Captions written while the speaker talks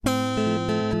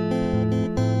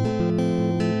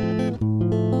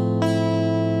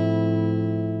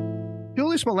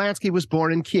Smolansky was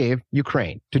born in Kiev,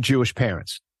 Ukraine, to Jewish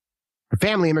parents. Her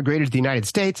family immigrated to the United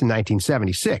States in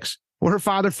 1976, where her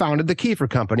father founded the Kiefer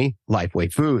company,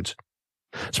 Lifeway Foods.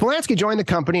 Smolansky joined the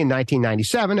company in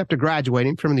 1997 after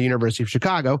graduating from the University of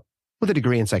Chicago with a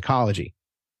degree in psychology.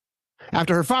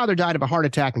 After her father died of a heart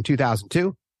attack in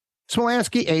 2002,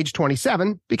 Smolansky, aged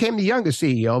 27, became the youngest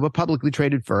CEO of a publicly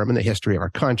traded firm in the history of our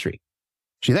country.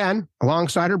 She then,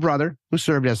 alongside her brother, who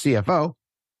served as CFO,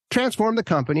 transformed the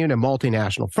company into a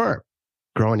multinational firm,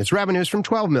 growing its revenues from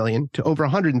 $12 million to over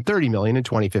 $130 million in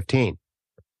 2015.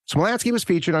 Smolansky was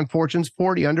featured on Fortune's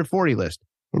 40 Under 40 list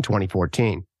in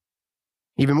 2014.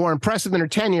 Even more impressive than her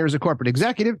tenure as a corporate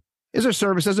executive is her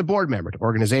service as a board member to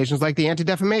organizations like the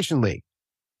Anti-Defamation League,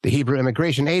 the Hebrew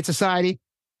Immigration Aid Society,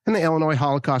 and the Illinois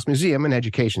Holocaust Museum and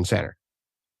Education Center.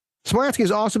 Smolansky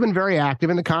has also been very active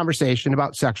in the conversation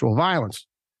about sexual violence,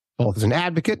 both as an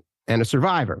advocate and a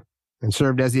survivor, and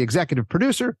served as the executive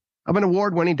producer of an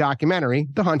award-winning documentary,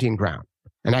 The Hunting Ground,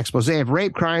 an expose of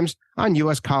rape crimes on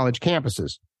U.S. college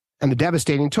campuses and the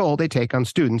devastating toll they take on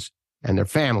students and their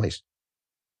families.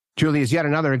 Julie is yet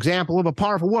another example of a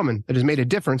powerful woman that has made a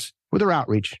difference with her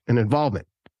outreach and involvement,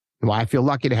 and why I feel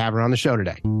lucky to have her on the show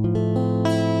today.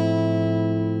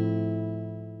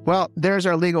 Well, there's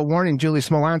our legal warning, Julie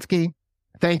Smolansky.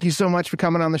 Thank you so much for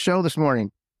coming on the show this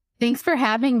morning. Thanks for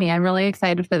having me. I'm really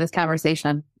excited for this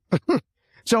conversation.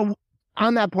 So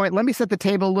on that point, let me set the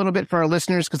table a little bit for our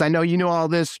listeners, because I know you know all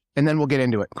this, and then we'll get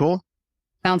into it. Cool?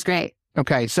 Sounds great.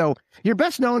 Okay, so you're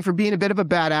best known for being a bit of a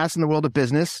badass in the world of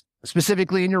business,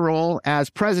 specifically in your role as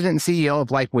president and CEO of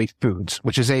Lifeway Foods,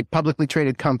 which is a publicly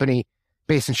traded company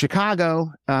based in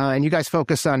Chicago, and you guys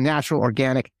focus on natural,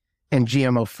 organic, and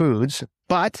GMO foods.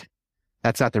 But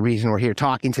that's not the reason we're here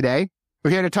talking today.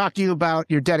 We're here to talk to you about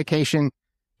your dedication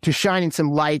to shining some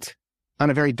light on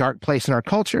a very dark place in our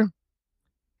culture.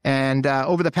 And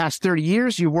over the past 30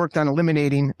 years, you worked on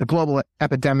eliminating the global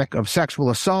epidemic of sexual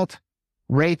assault,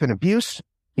 rape, and abuse.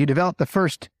 You developed the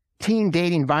first teen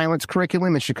dating violence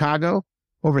curriculum in Chicago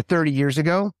over 30 years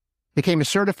ago, became a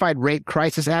certified rape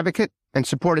crisis advocate, and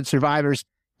supported survivors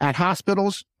at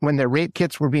hospitals when their rape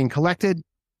kits were being collected.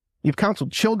 You've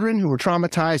counseled children who were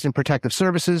traumatized in protective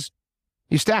services.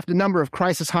 You staffed a number of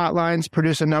crisis hotlines,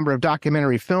 produced a number of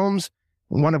documentary films,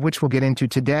 one of which we'll get into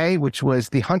today, which was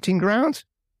The Hunting Ground,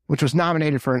 which was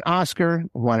nominated for an Oscar,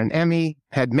 won an Emmy,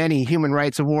 had many human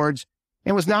rights awards,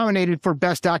 and was nominated for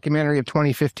Best Documentary of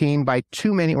 2015 by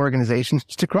too many organizations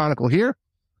to chronicle here.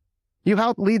 You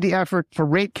helped lead the effort for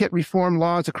rape kit reform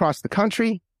laws across the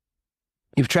country.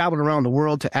 You've traveled around the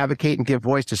world to advocate and give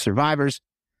voice to survivors.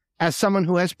 As someone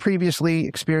who has previously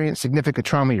experienced significant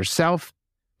trauma yourself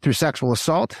through sexual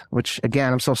assault, which,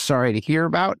 again, I'm so sorry to hear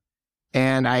about,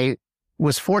 and I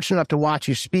was fortunate enough to watch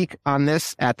you speak on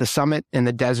this at the summit in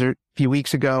the desert a few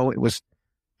weeks ago. It was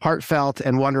heartfelt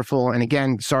and wonderful. And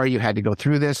again, sorry you had to go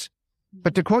through this.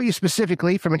 But to quote you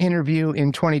specifically from an interview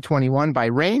in 2021 by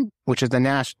RAINN, which is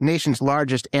the nation's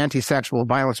largest anti-sexual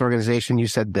violence organization, you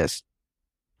said this: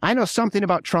 "I know something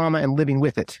about trauma and living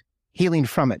with it, healing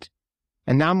from it.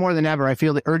 And now more than ever, I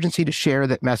feel the urgency to share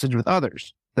that message with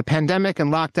others. The pandemic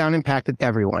and lockdown impacted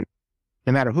everyone.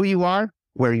 No matter who you are,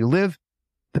 where you live,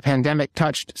 the pandemic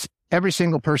touched every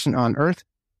single person on earth.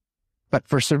 But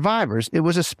for survivors, it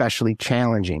was especially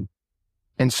challenging."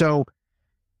 And so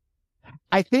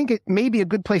I think it may be a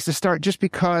good place to start, just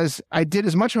because I did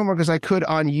as much homework as I could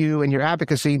on you and your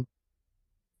advocacy.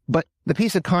 But the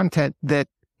piece of content that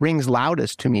rings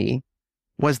loudest to me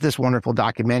was this wonderful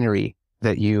documentary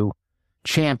that you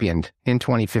championed in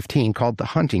 2015 called The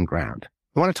Hunting Ground.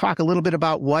 I want to talk a little bit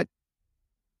about what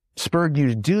spurred you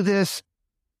to do this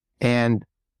and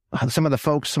some of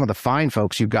the fine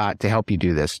folks you got to help you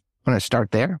do this. Want to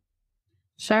start there?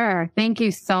 Sure. Thank you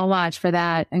so much for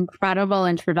that incredible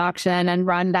introduction and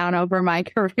rundown over my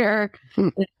career.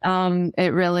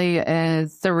 It really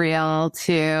is surreal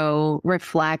to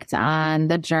reflect on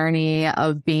the journey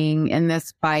of being in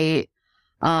this fight,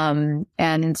 and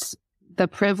the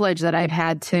privilege that I've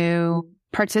had to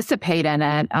participate in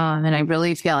it. And I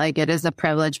really feel like it is a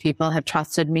privilege. People have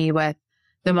trusted me with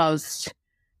the most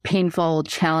painful,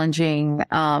 challenging,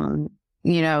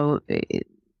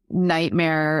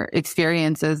 nightmare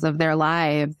experiences of their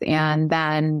lives, and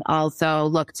then also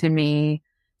look to me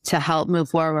to help move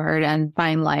forward and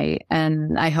find light.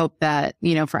 And I hope that,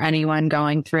 for anyone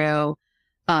going through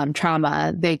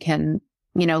trauma, they can,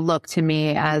 look to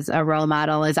me as a role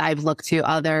model, as I've looked to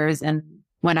others. And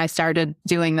when I started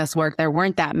doing this work, there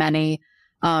weren't that many.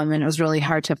 And it was really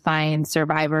hard to find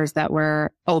survivors that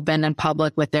were open and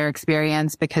public with their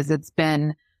experience, because it's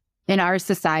been in our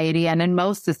society and in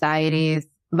most societies,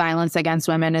 violence against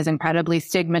women is incredibly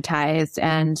stigmatized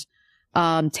and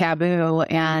taboo,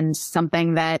 and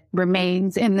something that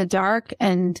remains in the dark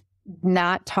and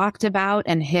not talked about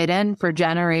and hidden for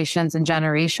generations and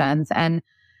generations. And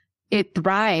it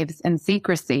thrives in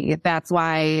secrecy. That's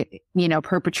why,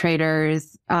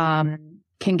 perpetrators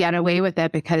can get away with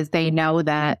it, because they know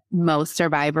that most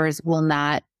survivors will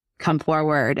not come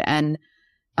forward. And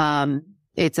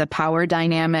it's a power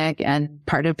dynamic and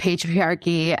part of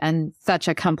patriarchy and such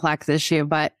a complex issue.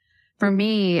 But for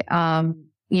me,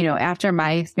 after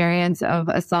my experience of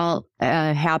assault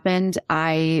happened,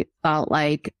 I felt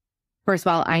like, first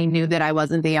of all, I knew that I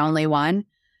wasn't the only one.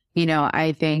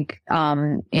 I think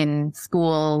in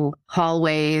school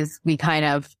hallways, we kind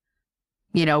of,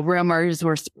 rumors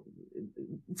were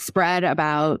spread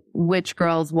about which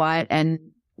girls what, and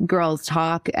girls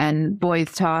talk and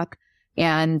boys talk.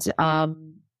 And, I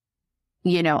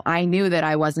knew that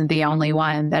I wasn't the only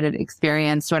one that had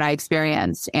experienced what I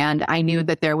experienced. And I knew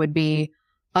that there would be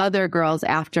other girls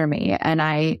after me. And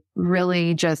I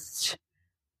really just,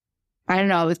 I don't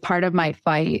know, it was part of my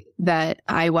fight that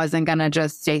I wasn't going to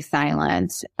just stay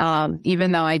silent.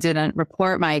 Even though I didn't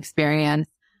report my experience,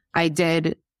 I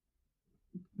did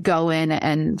go in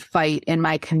and fight in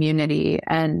my community.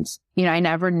 And, I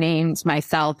never named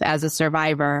myself as a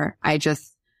survivor. I just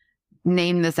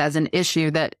named this as an issue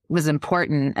that was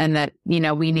important and that,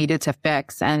 we needed to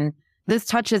fix. And this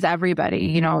touches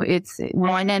everybody. It's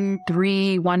 1 in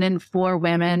 3, 1 in 4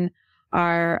 women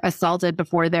are assaulted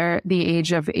before they're the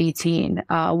age of 18.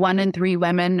 1 in 3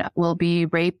 women will be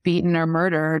raped, beaten, or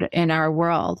murdered in our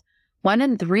world. 1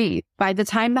 in 3. By the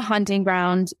time the hunting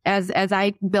ground, as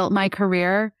I built my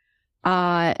career,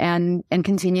 and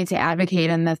continue to advocate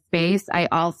in this space, I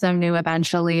also knew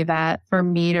eventually that for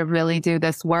me to really do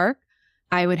this work,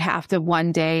 I would have to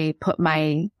one day put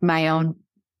my own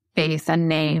face and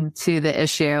name to the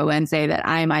issue and say that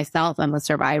I myself am a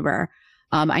survivor.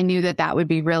 I knew that would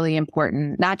be really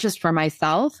important, not just for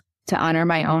myself to honor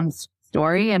my own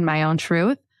story and my own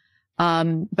truth,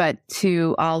 but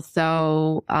to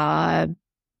also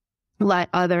let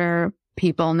other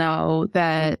people know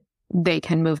that they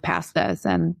can move past this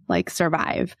and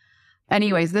survive.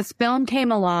 Anyways, this film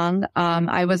came along.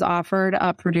 I was offered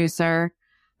a producer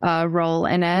role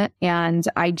in it, and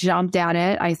I jumped at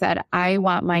it. I said, I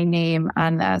want my name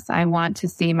on this. I want to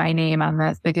see my name on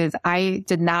this, because I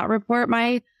did not report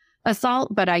my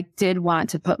assault, but I did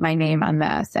want to put my name on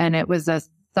this. And it was a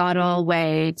subtle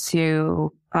way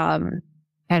to kind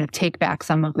of take back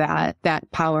some of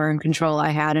that power and control I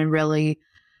had, and really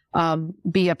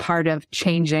be a part of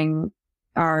changing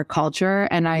our culture.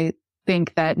 And I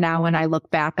think that now when I look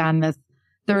back on this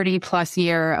 30 plus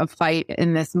year of fight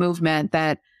in this movement,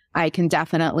 that I can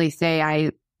definitely say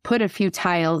I put a few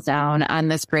tiles down on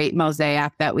this great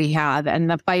mosaic that we have. And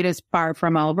the fight is far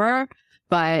from over,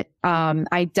 but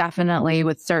I definitely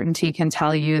with certainty can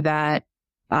tell you that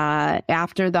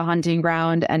after the hunting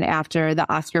ground and after the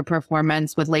Oscar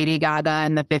performance with Lady Gaga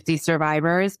and the 50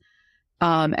 survivors,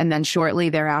 and then shortly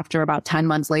thereafter, about 10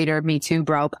 months later, Me Too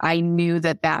broke, I knew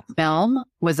that film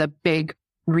was a big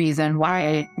reason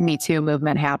why Me Too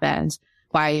movement happened.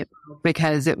 Why?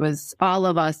 Because it was all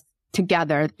of us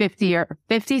together,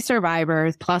 50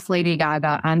 survivors plus Lady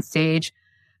Gaga on stage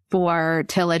for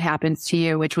Till It Happens to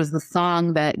You, which was the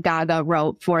song that Gaga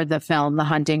wrote for the film, The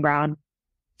Hunting Ground.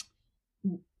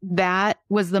 That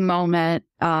was the moment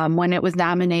when it was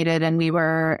nominated and we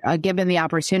were given the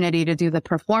opportunity to do the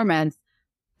performance.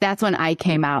 That's when I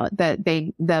came out.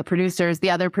 The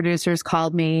other producers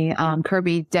called me,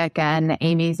 Kirby Dick and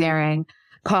Amy Ziering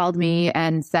called me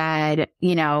and said,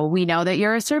 we know that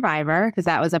you're a survivor, because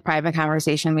that was a private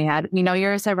conversation we had. We know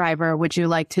you're a survivor. Would you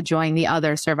like to join the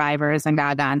other survivors and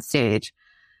Gaga on stage?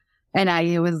 And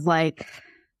I was like,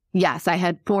 yes. I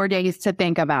had 4 days to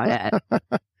think about it.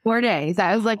 4 days.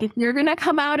 I was like, if you're going to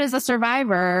come out as a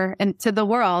survivor and to the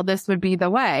world, this would be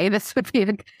the way. This would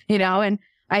be, and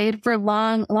I had for a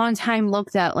long time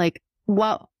looked at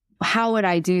how would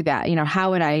I do that? How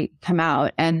would I come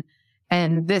out?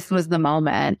 And this was the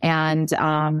moment. And,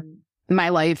 my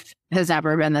life has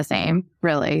never been the same,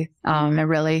 really. It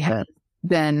really has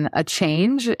been a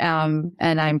change. And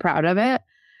I'm proud of it.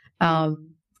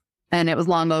 And it was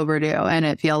long overdue, and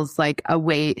it feels like a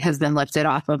weight has been lifted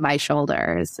off of my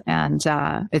shoulders, and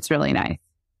it's really nice.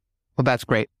 Well, that's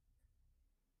great.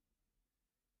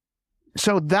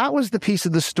 So that was the piece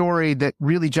of the story that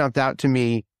really jumped out to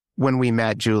me when we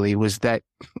met, Julie, was that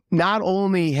not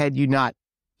only had you not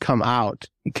come out,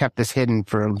 you kept this hidden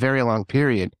for a very long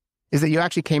period, is that you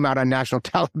actually came out on national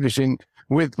television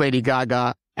with Lady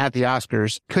Gaga at the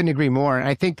Oscars. Couldn't agree more. And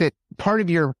I think that part of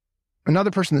your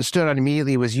Another person that stood out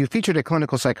immediately was you featured a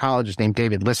clinical psychologist named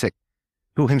David Lissick,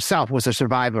 who himself was a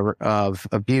survivor of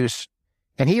abuse.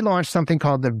 And he launched something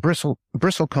called the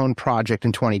Bristlecone Project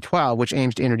in 2012, which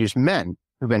aims to introduce men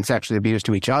who've been sexually abused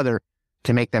to each other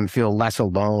to make them feel less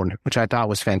alone, which I thought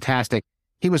was fantastic.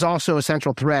 He was also a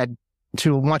central thread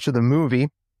to much of the movie.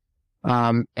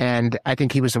 And I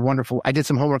think he was I did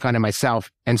some homework on him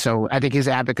myself. And so I think his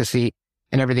advocacy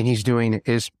and everything he's doing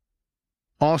is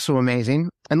also amazing.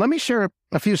 And let me share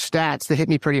a few stats that hit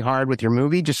me pretty hard with your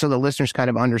movie, just so the listeners kind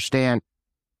of understand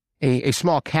a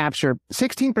small capture.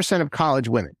 16% of college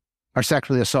women are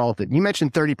sexually assaulted. You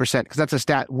mentioned 30% because that's a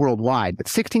stat worldwide, but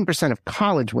 16% of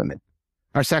college women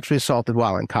are sexually assaulted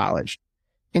while in college.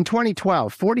 In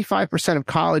 2012, 45% of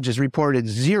colleges reported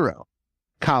 0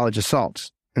 college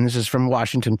assaults. And this is from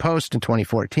Washington Post in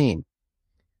 2014.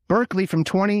 Berkeley from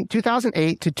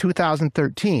 2008 to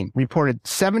 2013 reported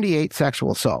 78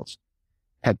 sexual assaults,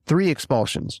 had 3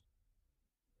 expulsions.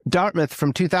 Dartmouth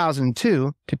from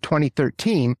 2002 to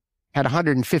 2013 had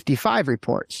 155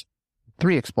 reports,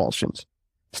 3 expulsions.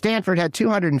 Stanford had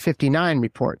 259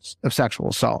 reports of sexual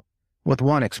assault with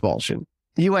 1 expulsion.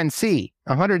 UNC,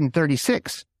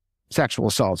 136 sexual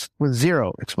assaults with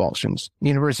 0 expulsions.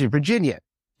 University of Virginia,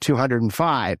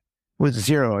 205 with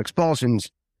 0 expulsions.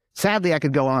 Sadly, I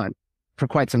could go on for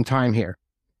quite some time here.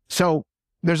 So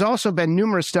there's also been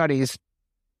numerous studies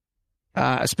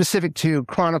specific to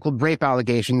chronicled rape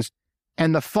allegations,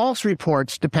 and the false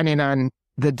reports, depending on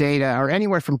the data, are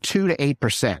anywhere from 2 to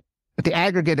 8%. But the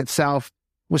aggregate itself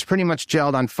was pretty much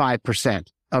gelled on 5%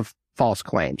 of false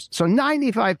claims. So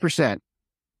 95%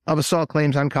 of assault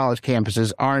claims on college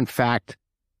campuses are, in fact,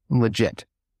 legit.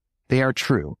 They are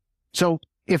true. So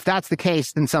if that's the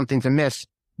case, then something's amiss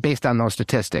based on those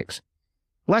statistics.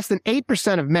 Less than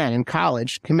 8% of men in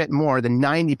college commit more than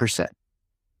 90%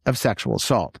 of sexual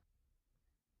assault.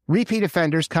 Repeat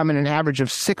offenders come in an average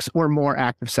of 6 or more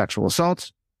active sexual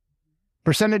assaults.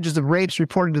 Percentages of rapes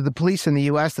reported to the police in the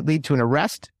U.S. that lead to an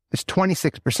arrest is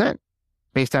 26%,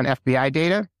 based on FBI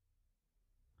data.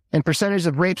 And percentage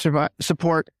of rape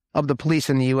support of the police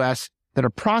in the U.S. that are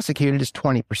prosecuted is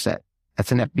 20%.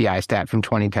 That's an FBI stat from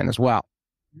 2010 as well.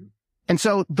 And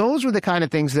so those were the kind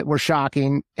of things that were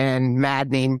shocking and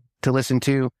maddening to listen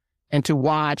to and to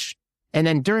watch. And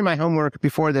then during my homework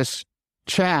before this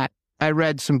chat, I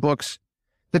read some books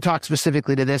that talk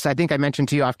specifically to this. I think I mentioned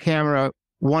to you off camera,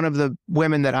 one of the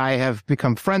women that I have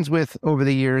become friends with over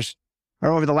the years, or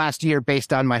over the last year,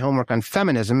 based on my homework on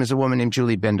feminism, is a woman named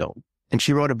Julie Bindel. And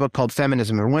she wrote a book called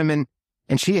Feminism and Women.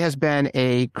 And she has been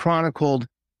a chronicled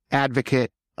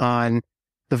advocate on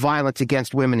the violence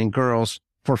against women and girls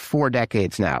for 4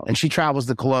 decades now. And she travels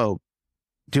the globe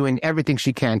doing everything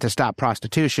she can to stop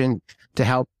prostitution, to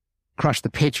help crush the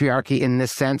patriarchy in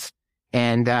this sense.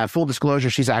 And full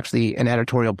disclosure, she's actually an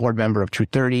editorial board member of True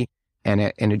 30 and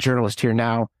a journalist here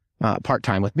now,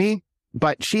 part-time with me.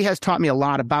 But she has taught me a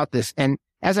lot about this. And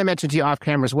as I mentioned to you off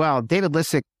camera as well, David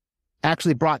Lissick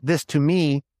actually brought this to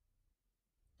me.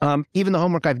 Even the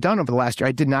homework I've done over the last year,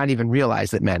 I did not even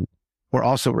realize that men were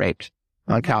also raped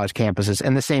on college campuses.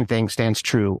 And the same thing stands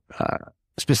true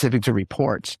specific to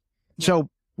reports. So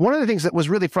one of the things that was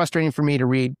really frustrating for me to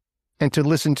read and to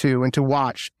listen to and to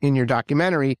watch in your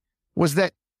documentary was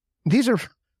that these are,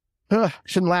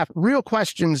 shouldn't laugh, real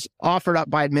questions offered up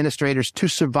by administrators to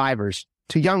survivors,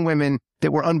 to young women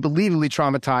that were unbelievably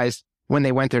traumatized when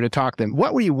they went there to talk to them.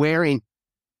 What were you wearing?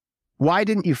 Why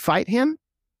didn't you fight him?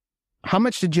 How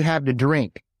much did you have to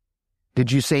drink?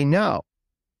 Did you say no?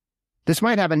 This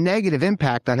might have a negative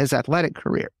impact on his athletic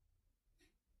career.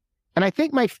 And I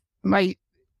think my I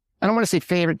don't want to say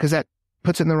favorite because that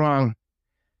puts it in the wrong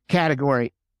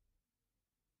category.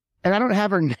 And I don't have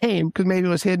her name because maybe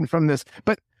it was hidden from this.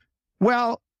 But,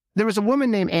 well, there was a woman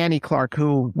named Annie Clark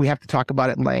who we have to talk about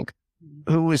at length,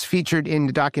 who was featured in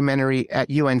the documentary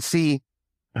at UNC,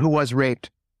 who was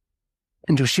raped.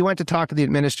 And she went to talk to the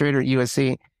administrator at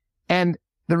USC. And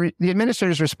the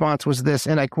administrator's response was this,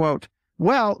 and I quote,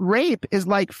 "Well, rape is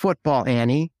like football,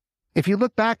 Annie. If you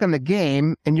look back on the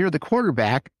game and you're the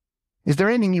quarterback, is there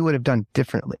anything you would have done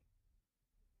differently?"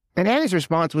 And Annie's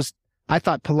response was, I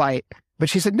thought, polite, but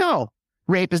she said, "No,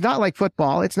 rape is not like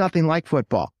football. It's nothing like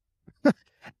football."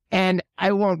 And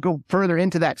I won't go further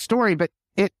into that story, but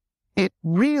it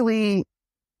really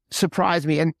surprised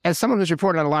me. And as someone who's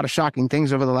reported on a lot of shocking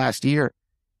things over the last year,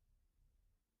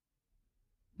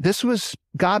 this was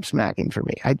gobsmacking for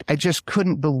me. I just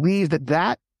couldn't believe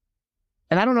that,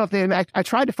 and I don't know if I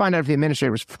tried to find out if the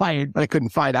administrator was fired, but I couldn't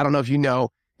find. I don't know if you know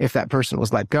if that person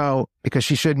was let go, because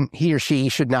he or she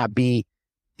should not be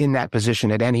in that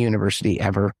position at any university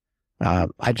ever.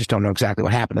 I just don't know exactly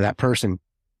what happened to that person.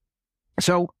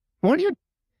 So why don't you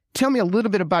tell me a little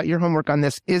bit about your homework on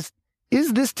this? Is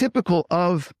this typical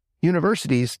of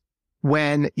universities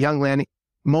when young men,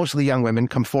 mostly young women,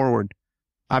 come forward?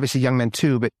 Obviously young men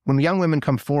too, but when young women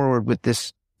come forward with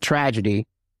this tragedy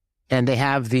and they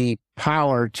have the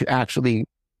power to actually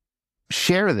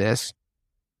share this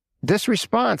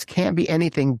response can't be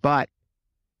anything but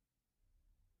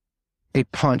a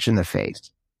punch in the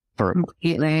face.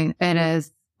 Completely. It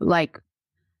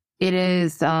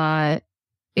is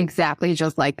exactly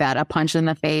just like that, a punch in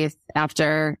the face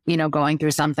after, going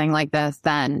through something like this,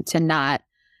 then to not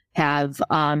have,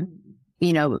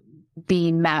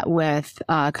 being met with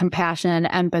compassion,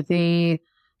 empathy,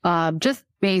 just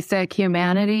basic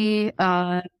humanity,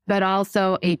 but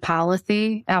also a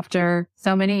policy after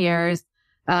so many years,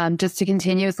 just to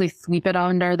continuously sweep it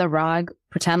under the rug,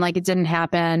 pretend like it didn't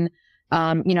happen,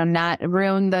 not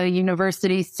ruin the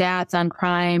university stats on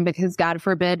crime because God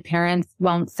forbid parents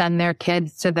won't send their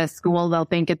kids to the school. They'll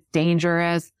think it's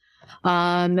dangerous.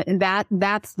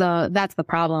 That's the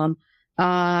problem.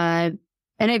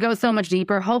 And it goes so much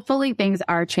deeper. Hopefully things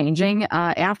are changing.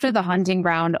 After the hunting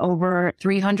ground, over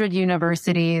 300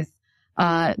 universities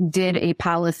did a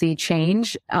policy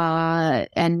change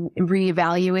and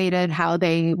reevaluated how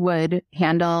they would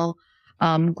handle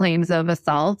claims of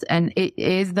assault. And it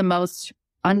is the most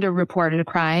underreported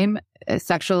crime.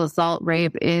 Sexual assault,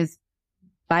 rape is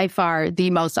by far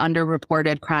the most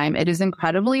underreported crime. It is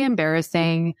incredibly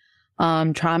embarrassing,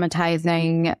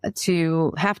 traumatizing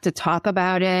to have to talk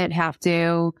about it, have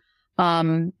to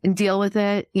deal with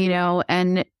it,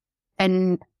 and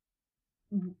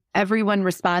everyone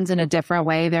responds in a different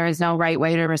way. There is no right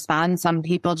way to respond. Some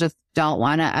people just don't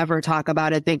want to ever talk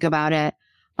about it, think about it.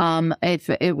 If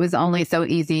it was only so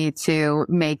easy to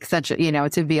make such,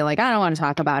 to be like, I don't want to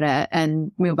talk about it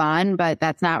and move on, but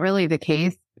that's not really the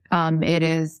case. It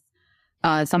is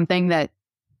something that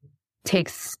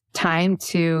takes time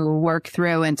to work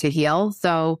through and to heal.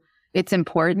 So it's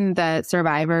important that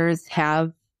survivors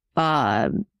have,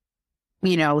 therapists,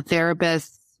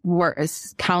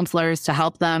 counselors to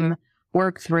help them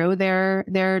work through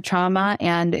their trauma.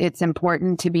 And it's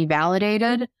important to be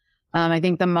validated. I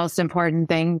think the most important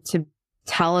thing to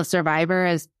tell a survivor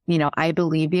is, I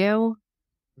believe you.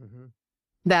 Mm-hmm.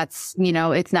 That's,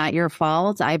 it's not your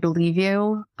fault. I believe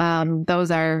you. Those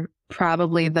are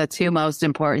probably the two most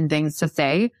important things to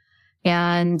say.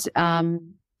 And, I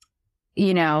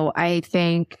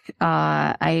think,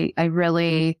 I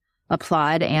really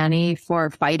applaud Annie for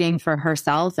fighting for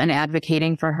herself and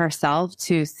advocating for herself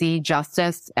to see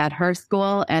justice at her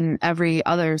school and every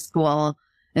other school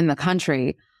in the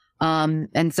country.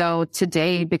 And so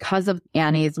today, because of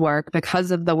Annie's work,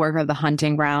 because of the work of the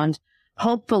hunting ground,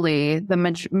 hopefully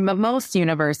most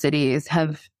universities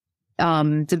have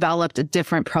developed a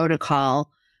different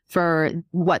protocol for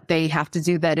what they have to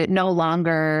do, that it no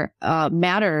longer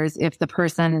matters if the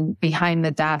person behind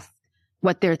the desk,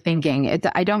 what they're thinking.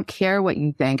 I don't care what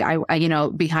you think. I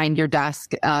behind your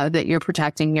desk, that you're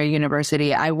protecting your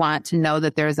university. I want to know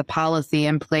that there's a policy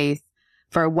in place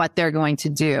for what they're going to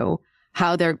do,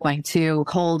 how they're going to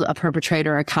hold a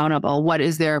perpetrator accountable. What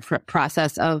is their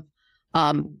process of,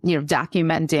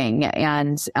 documenting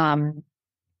and,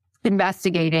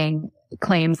 investigating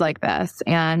claims like this,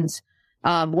 and,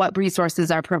 what resources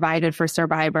are provided for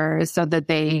survivors so that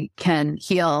they can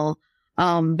heal.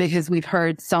 Because we've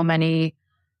heard so many,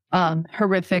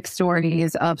 horrific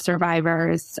stories of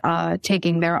survivors,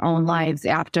 taking their own lives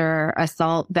after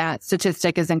assault. That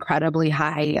statistic is incredibly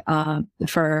high, and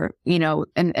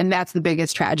that's the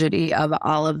biggest tragedy of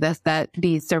all of this, that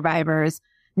these survivors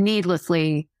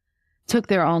needlessly took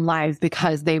their own lives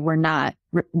because they were not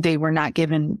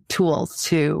given tools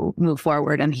to move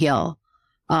forward and heal.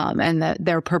 And that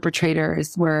their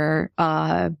perpetrators were,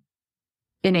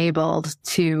 enabled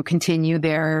to continue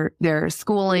their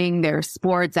schooling, their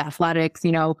sports, athletics.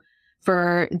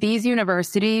 For these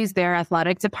universities, their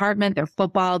athletic department, their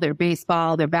football, their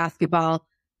baseball, their basketball,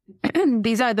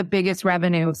 these are the biggest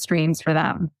revenue streams for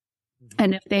them.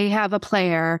 And if they have a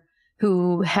player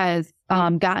who has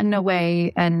gotten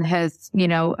away and has,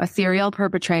 a serial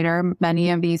perpetrator,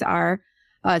 many of these are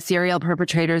serial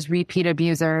perpetrators, repeat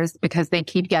abusers, because they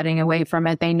keep getting away from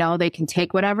it. They know they can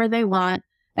take whatever they want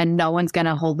and no one's going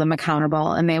to hold them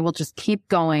accountable, and they will just keep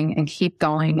going and keep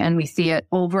going. And we see it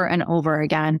over and over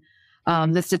again.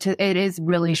 It is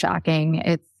really shocking.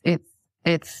 It's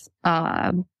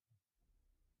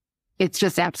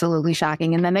just absolutely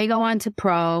shocking. And then they go on to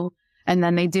pro, and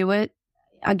then they do it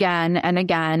again and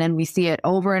again, and we see it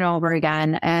over and over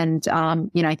again. And,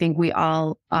 I think we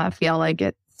all feel like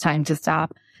it's time to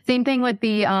stop. Same thing with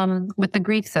the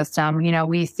Greek system. You know,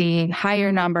 we see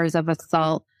higher numbers of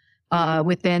assault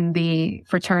within the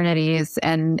fraternities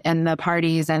and the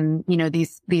parties, and you know,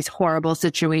 these horrible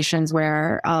situations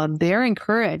where they're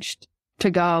encouraged to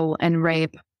go and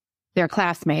rape their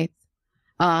classmates,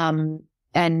 and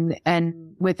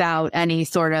without any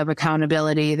sort of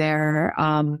accountability.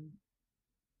 That's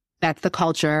the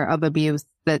culture of abuse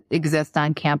that exists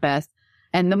on campus.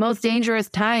 And the most dangerous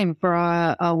time for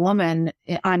a woman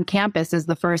on campus is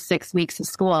the first 6 weeks of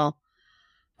school.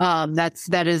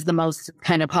 That is the most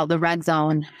kind of called the red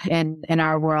zone in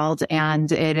our world.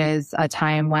 And it is a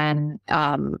time when,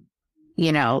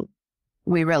 you know,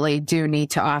 we really do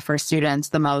need to offer students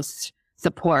the most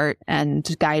support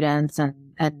and guidance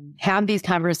and have these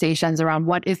conversations around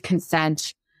what is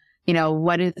consent. You know,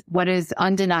 what is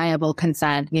undeniable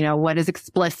consent? You know, what is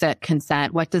explicit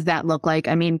consent? What does that look like?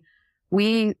 I mean,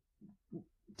 we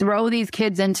throw these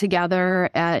kids in together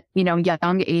at, you know,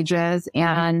 young ages,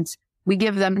 and we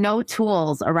give them no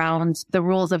tools around the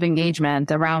rules of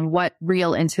engagement, around what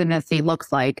real intimacy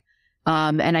looks like.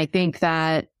 And I think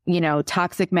that, you know,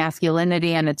 toxic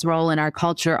masculinity and its role in our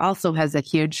culture also has a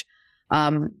huge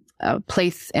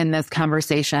place in this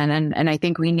conversation. And I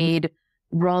think we need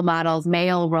role models,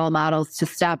 male role models, to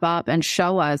step up and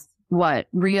show us what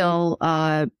real,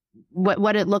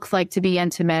 what it looks like to be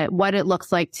intimate, what it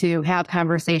looks like to have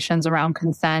conversations around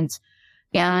consent,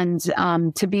 and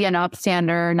to be an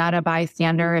upstander, not a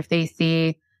bystander, if they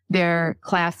see their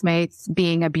classmates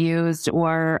being abused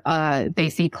or they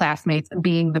see classmates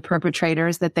being the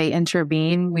perpetrators, that they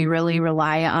intervene. We really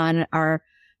rely on our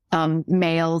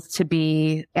males to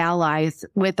be allies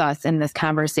with us in this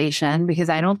conversation, because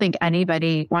I don't think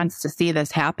anybody wants to see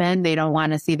this happen. They don't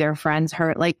want to see their friends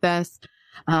hurt like this.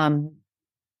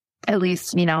 At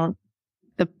least, you know,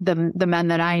 the men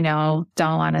that I know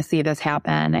don't want to see this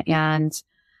happen. And,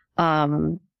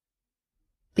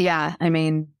 yeah, I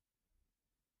mean,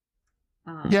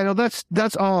 yeah, no,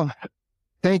 that's all.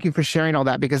 Thank you for sharing all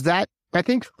that, because that, I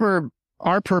think for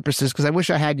our purposes, because I wish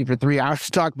I had you for 3 hours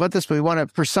to talk about this, but we want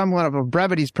to, for somewhat of a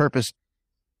brevity's purpose,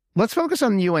 let's focus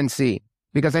on UNC,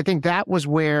 because I think that was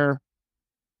where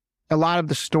a lot of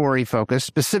the story focused,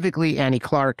 specifically Annie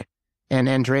Clark and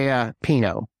Andrea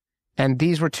Pino. And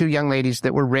these were two young ladies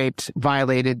that were raped,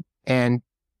 violated, and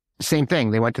same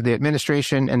thing. They went to the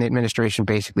administration, and the administration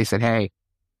basically said, hey,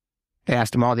 they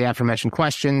asked them all the aforementioned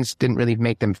questions, didn't really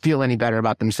make them feel any better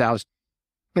about themselves.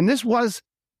 And this was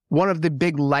one of the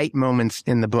big light moments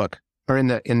in the book, or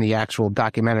in the actual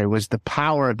documentary, was the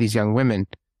power of these young women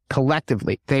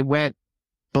collectively. They went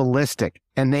ballistic,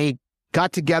 and they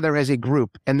got together as a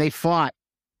group, and they fought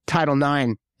Title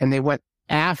IX, and they went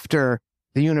after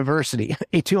the university.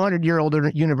 A 200-year-old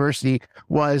university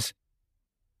was,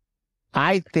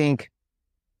 I think,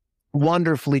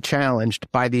 wonderfully challenged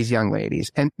by these young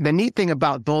ladies. And the neat thing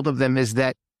about both of them is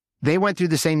that they went through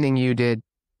the same thing you did.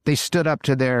 They stood up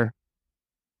to their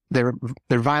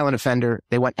violent offender.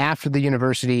 They went after the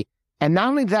university. And not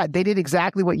only that, they did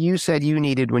exactly what you said you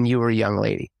needed when you were a young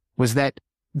lady, was that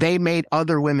they made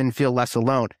other women feel less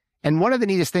alone. And one of the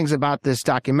neatest things about this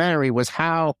documentary was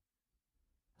how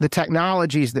the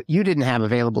technologies that you didn't have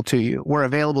available to you were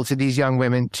available to these young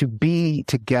women to be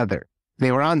together.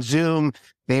 They were on Zoom.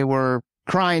 They were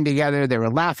crying together. They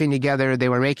were laughing together. They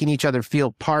were making each other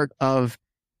feel part of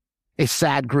a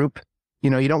sad group. You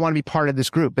know, you don't want to be part of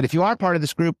this group, but if you are part of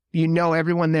this group, you know,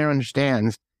 everyone there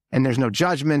understands, and there's no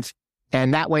judgment.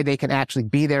 And that way they can actually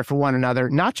be there for one another,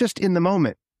 not just in the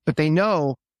moment, but they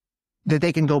know that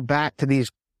they can go back to these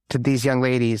young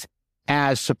ladies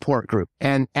as support group,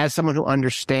 and as someone who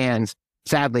understands,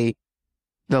 sadly,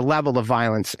 the level of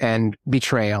violence and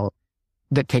betrayal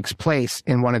that takes place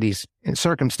in one of these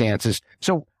circumstances.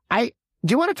 So do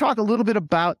you want to talk a little bit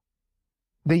about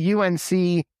the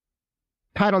UNC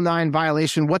Title IX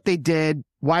violation, what they did,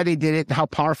 why they did it, and how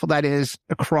powerful that is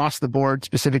across the board,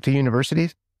 specific to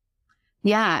universities?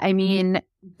 Yeah, I mean,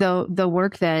 the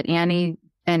work that Annie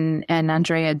and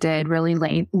Andrea did really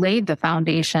laid the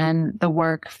foundation, the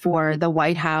work for the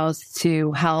White House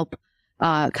to help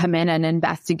come in and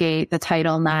investigate the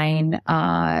Title IX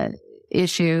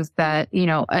issues that, you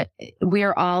know, we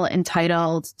are all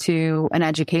entitled to an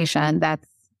education. That's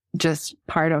just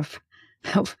part of,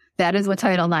 that is what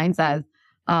Title IX says,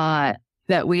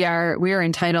 that we are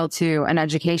entitled to an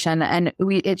education, and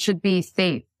it should be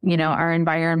safe. You know, our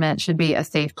environment should be a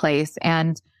safe place.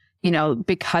 And, you know,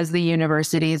 because the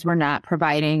universities were not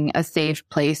providing a safe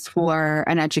place for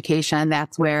an education,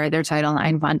 that's where their Title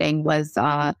IX funding was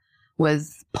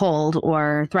pulled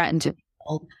or threatened to be pulled.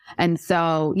 And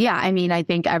so, yeah, I mean, I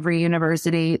think every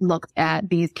university looked at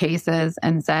these cases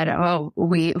and said, oh,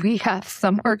 we have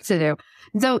some work to do.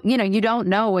 So, you don't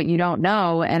know what you don't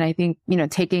know. And I think,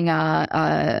 taking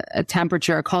a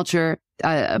temperature, a culture,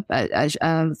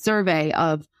 a survey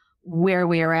of where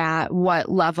we are at,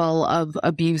 what level of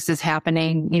abuse is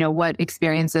happening, what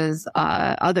experiences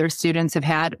other students have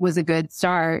had was a good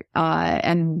start.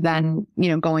 And then,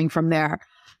 going from there.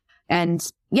 And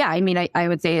yeah, I mean, I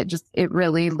would say it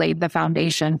really laid the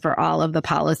foundation for all of the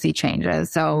policy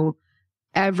changes. So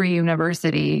every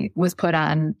university was put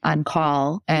on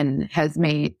call and has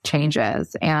made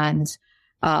changes. And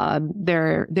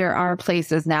there are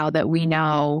places now that we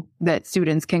know that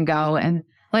students can go. And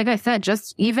like I said,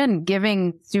 just even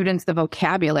giving students the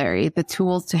vocabulary, the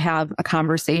tools to have a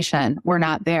conversation were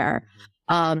not there.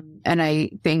 And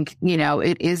I think,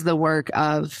 it is the work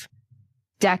of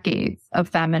decades of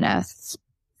feminists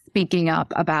speaking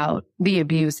up about the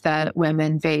abuse that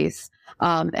women face.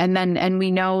 And we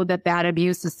know that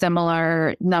abuse is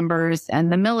similar numbers in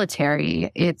the military.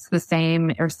 It's the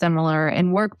same or similar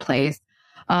in workplace.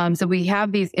 So we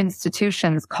have these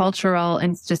institutions, cultural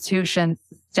institutions,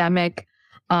 systemic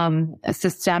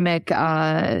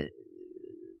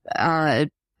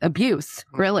abuse,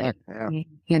 really,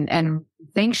 and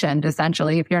sanctioned,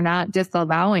 essentially. If you're not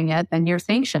disallowing it, then you're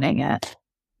sanctioning it.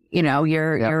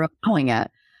 You're allowing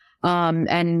it.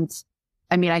 And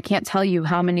I mean, I can't tell you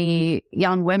how many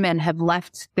young women have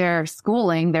left their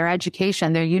schooling, their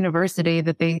education, their university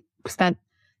that they spent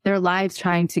their lives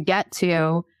trying to get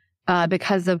to,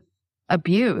 because of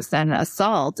abuse and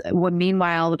assault.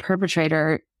 Meanwhile, the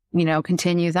perpetrator,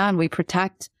 continues on. We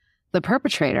protect the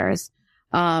perpetrators.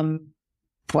 And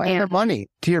their money.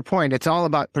 To your point, it's all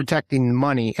about protecting the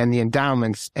money and the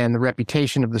endowments and the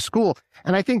reputation of the school.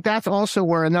 And I think that's also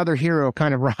where another hero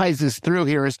kind of rises through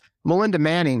here is Melinda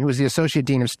Manning, who was the Associate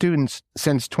Dean of Students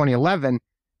since 2011.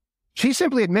 She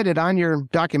simply admitted on your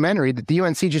documentary that the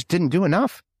UNC just didn't do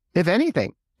enough, if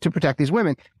anything, to protect these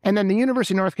women. And then the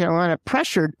University of North Carolina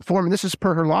pressured former, this is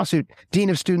per her lawsuit, Dean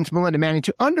of Students Melinda Manning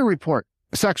to underreport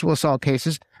sexual assault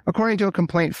cases, according to a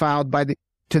complaint filed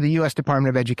to the U.S. Department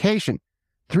of Education.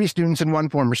 3 students and 1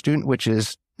 former student, which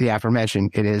is the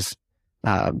aforementioned. It is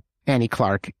Annie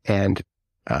Clark and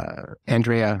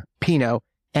Andrea Pino.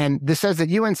 And this says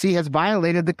that UNC has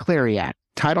violated the Clery Act,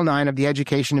 Title IX of the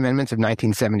Education Amendments of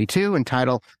 1972, and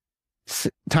Title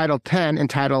 10 and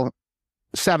Title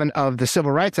 7 of the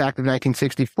Civil Rights Act of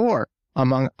 1964,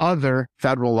 among other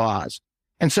federal laws.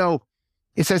 And so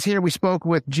it says here, we spoke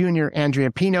with junior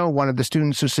Andrea Pino, one of the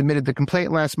students who submitted the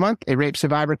complaint last month. A rape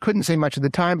survivor couldn't say much at the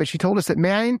time, but she told us that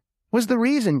Manning was the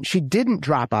reason she didn't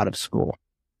drop out of school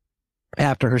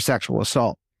after her sexual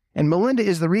assault. And Melinda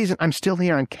is the reason I'm still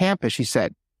here on campus, she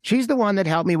said. She's the one that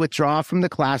helped me withdraw from the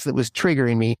class that was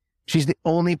triggering me. She's the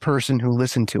only person who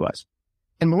listened to us.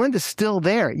 And Melinda's still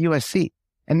there at UNC.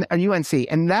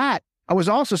 And that I was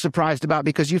also surprised about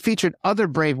because you featured other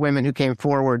brave women who came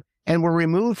forward and were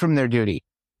removed from their duty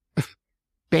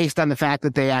based on the fact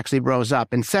that they actually rose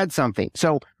up and said something.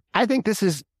 So I think this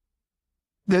is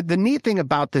the neat thing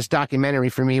about this documentary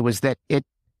for me was that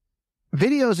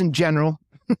videos in general,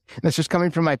 that's just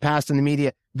coming from my past in the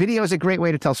media, video is a great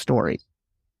way to tell stories.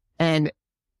 And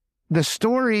the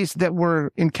stories that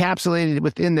were encapsulated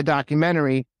within the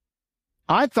documentary,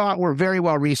 I thought were very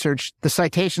well researched. The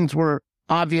citations were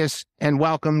obvious and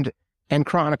welcomed and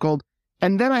chronicled.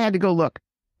 And then I had to go look.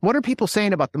 What are people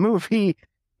saying about the movie?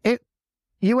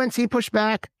 UNC pushed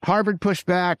back, Harvard pushed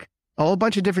back, a whole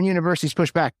bunch of different universities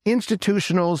pushed back.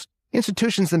 Institutions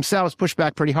themselves pushed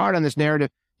back pretty hard on this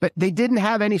narrative, but they didn't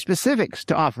have any specifics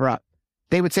to offer up.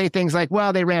 They would say things like,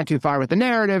 well, they ran too far with the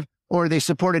narrative, or they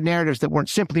supported narratives that weren't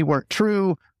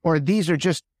true, or these are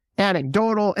just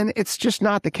anecdotal. And it's just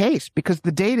not the case because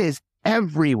the data is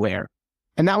everywhere.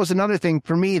 And that was another thing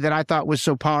for me that I thought was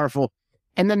so powerful.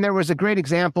 And then there was a great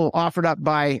example offered up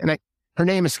by, her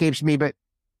name escapes me, but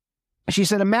she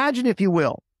said, imagine, if you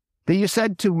will, that you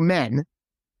said to men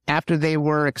after they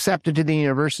were accepted to the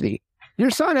university,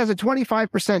 your son has a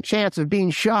 25% chance of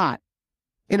being shot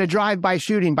in a drive-by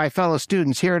shooting by fellow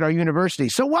students here at our university.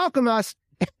 So welcome us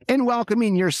in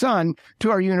welcoming your son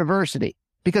to our university,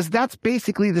 because that's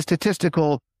basically the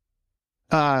statistical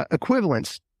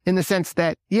equivalence in the sense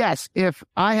that, yes, if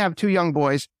I have 2 young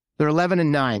boys, they're 11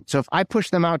 and 9. So if I push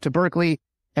them out to Berkeley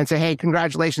and say, hey,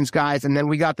 congratulations, guys, and then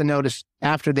we got the notice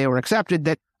after they were accepted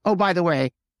that, oh, by the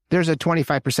way, there's a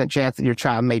 25% chance that your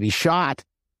child may be shot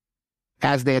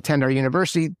as they attend our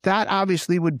university, that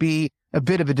obviously would be a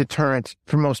bit of a deterrent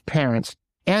for most parents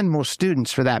and most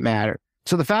students for that matter.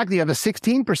 So the fact that you have a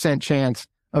 16% chance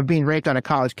of being raped on a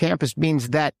college campus means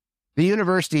that the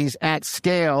universities at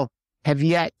scale have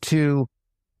yet to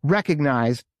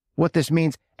recognize what this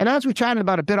means. And as we chatted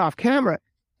about a bit off camera,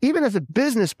 even as a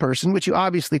business person, which you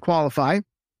obviously qualify,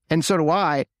 and so do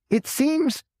I, it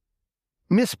seems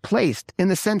misplaced in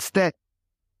the sense that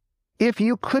if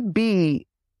you could be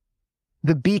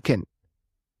the beacon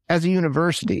as a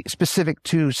university specific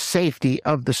to safety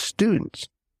of the students,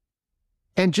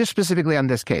 and just specifically on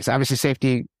this case, obviously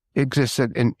safety exists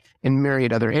in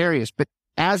myriad other areas, but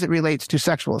as it relates to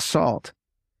sexual assault,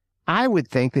 I would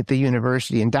think that the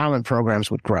university endowment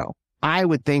programs would grow. I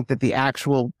would think that the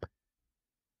actual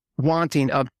wanting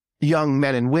of young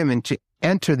men and women to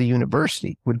enter the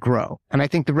university would grow. And I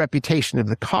think the reputation of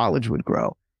the college would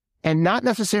grow. And not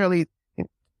necessarily, it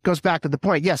goes back to the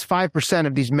point, yes, 5%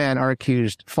 of these men are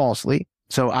accused falsely.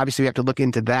 So obviously we have to look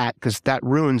into that because that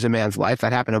ruins a man's life.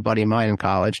 That happened to a buddy of mine in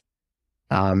college.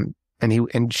 And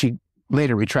she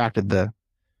later retracted the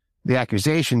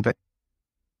accusation, but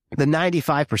the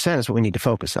 95% is what we need to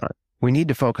focus on. We need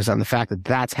to focus on the fact that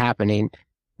that's happening.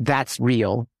 That's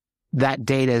real. That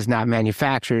data is not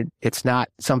manufactured. It's not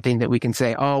something that we can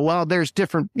say, oh, well, there's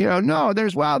different,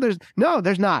 there's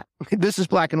not. This is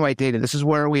black and white data. This is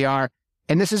where we are.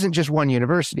 And this isn't just one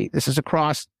university. This is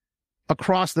across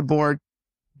the board.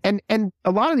 And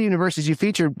a lot of the universities you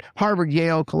featured, Harvard,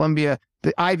 Yale, Columbia,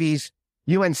 the Ivies,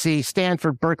 UNC,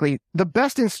 Stanford, Berkeley, the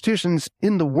best institutions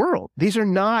in the world. These are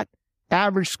not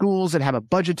average schools that have a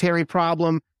budgetary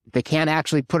problem. They can't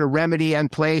actually put a remedy in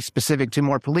place specific to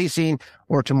more policing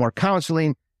or to more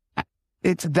counseling.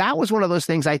 That was one of those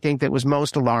things I think that was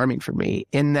most alarming for me,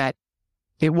 in that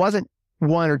it wasn't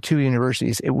one or two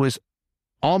universities. It was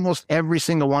almost every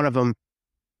single one of them,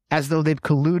 as though they've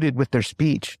colluded with their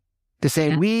speech to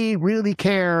say, we really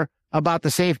care about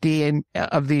the safety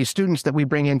of the students that we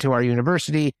bring into our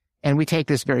university, and we take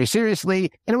this very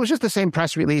seriously. And it was just the same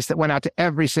press release that went out to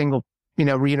every single,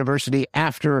 university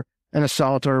after an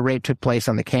assault or a rape took place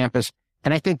on the campus.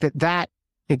 And I think that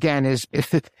again is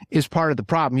part of the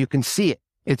problem. You can see it.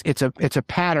 It's a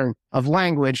pattern of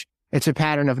language. It's a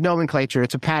pattern of nomenclature.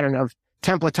 It's a pattern of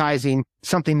templatizing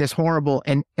something this horrible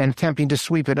and attempting to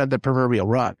sweep it under the proverbial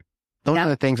rug. Those are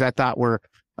the things I thought were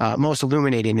most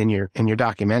illuminating in your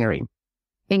documentary.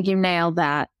 I think you nailed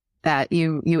that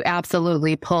you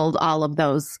absolutely pulled all of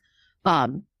those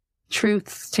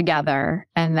truths together.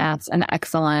 And that's an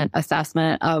excellent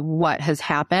assessment of what has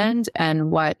happened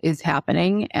and what is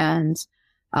happening and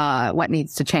what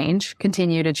needs to change,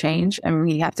 continue to change. And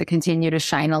we have to continue to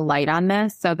shine a light on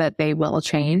this so that they will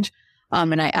change.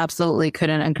 And I absolutely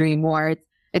couldn't agree more.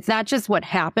 It's not just what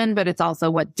happened, but it's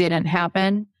also what didn't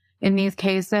happen in these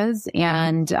cases.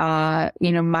 And,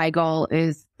 my goal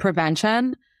is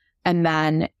prevention. And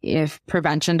then if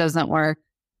prevention doesn't work,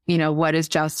 what does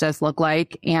justice look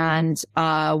like? And,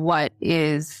 what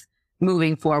is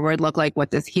moving forward look like?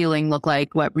 What does healing look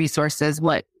like? What resources,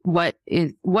 what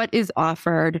is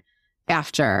offered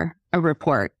after a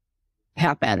report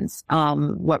happens?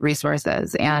 What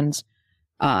resources? And,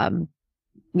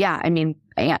 Annie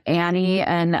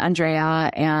and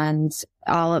Andrea and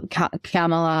all of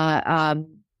Kamala,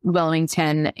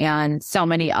 Wilmington and so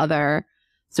many other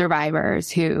survivors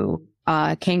who,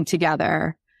 came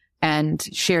together and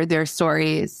shared their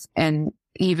stories. And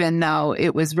even though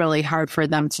it was really hard for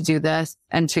them to do this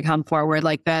and to come forward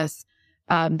like this,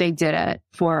 they did it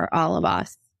for all of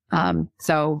us.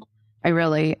 So I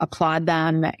really applaud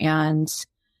them and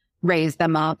raise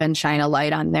them up and shine a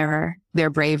light on their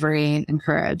bravery and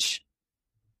courage.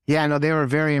 Yeah, no, they were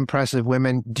very impressive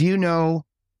women. Do you know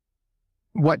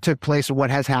what took place or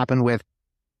what has happened with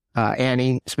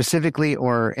Annie specifically,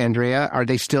 or Andrea? Are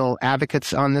they still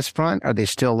advocates on this front? Are they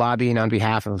still lobbying on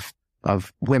behalf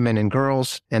of women and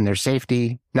girls and their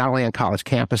safety, not only on college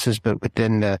campuses, but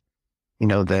within the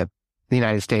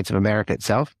United States of America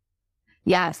itself?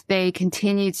 Yes, they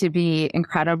continue to be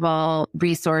incredible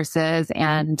resources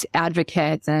and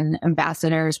advocates and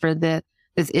ambassadors for this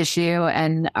issue,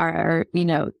 and are,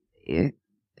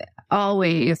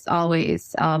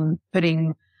 always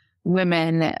putting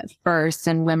women first,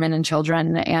 and women and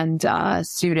children and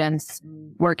students,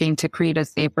 working to create a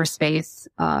safer space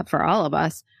for all of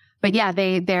us. But yeah,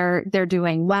 they're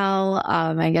doing well.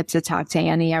 I get to talk to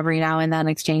Annie every now and then,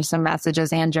 exchange some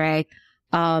messages, Andre,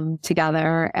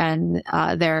 together, and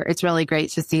it's really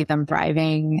great to see them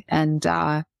thriving. And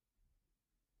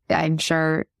I'm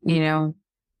sure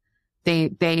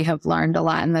they have learned a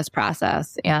lot in this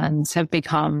process and have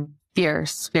become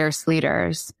fierce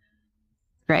leaders.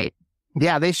 Great.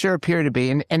 Yeah, they sure appear to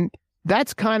be. And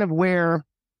that's kind of where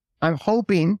I'm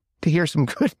hoping to hear some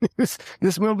good news.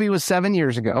 This movie was 7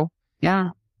 years ago. Yeah.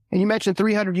 And you mentioned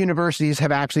 300 universities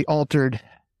have actually altered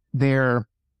let's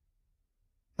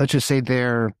just say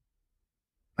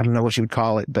I don't know what you would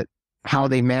call it, but how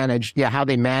they manage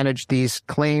these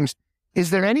claims. Is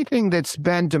there anything that's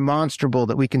been demonstrable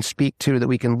that we can speak to, that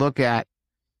we can look at,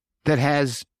 that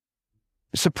has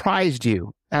surprised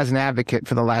you as an advocate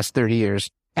for the last 30 years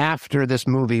after this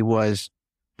movie was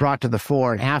brought to the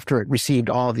fore and after it received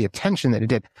all of the attention that it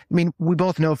did? I mean, we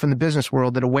both know from the business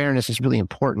world that awareness is really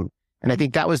important. And I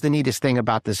think that was the neatest thing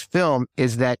about this film,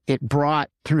 is that it brought,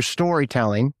 through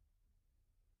storytelling,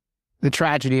 the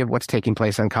tragedy of what's taking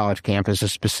place on college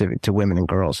campuses specific to women and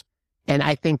girls. And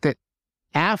I think that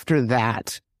after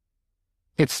that,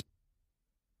 it's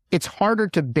harder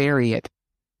to bury it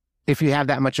if you have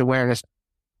that much awareness.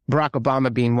 Barack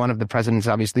Obama being one of the presidents,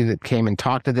 obviously, that came and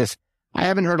talked to this. I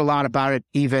haven't heard a lot about it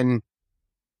even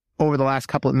over the last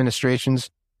couple of administrations.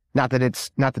 Not that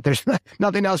there's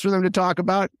nothing else for them to talk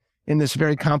about in this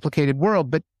very complicated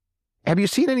world. But have you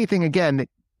seen anything, again,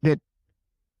 that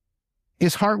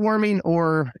is heartwarming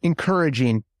or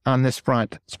encouraging on this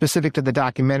front, specific to the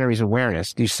documentary's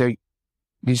awareness? Do you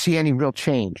see any real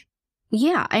change?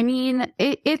 Yeah, I mean,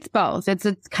 it's both.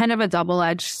 It's kind of a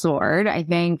double-edged sword. I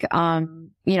think,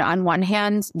 on one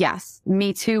hand, yes,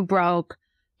 Me Too broke.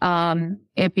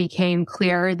 It became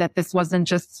clear that this wasn't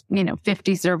just,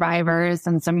 50 survivors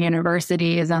and some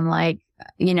universities, and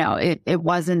it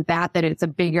wasn't that it's a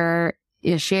bigger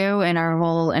issue in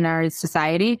our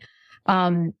society.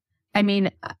 I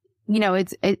mean,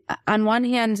 on one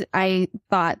hand, I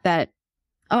thought that,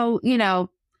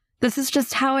 this is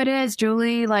just how it is,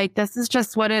 Julie. This is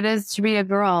just what it is to be a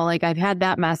girl. I've had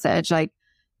that message.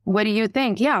 What do you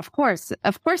think? Yeah, of course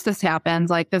this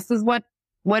happens. This is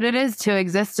what it is to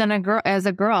exist as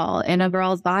a girl in a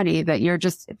girl's body, that you're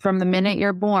just, from the minute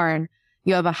you're born,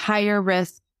 you have a higher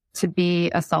risk to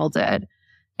be assaulted.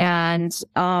 And,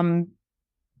 I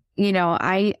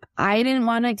didn't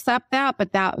want to accept that,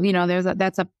 but that,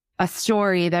 that's a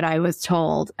story that I was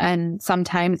told, and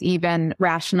sometimes even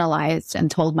rationalized and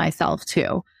told myself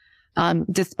too,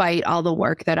 despite all the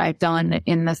work that I've done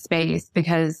in the space,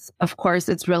 because of course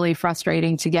it's really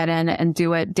frustrating to get in and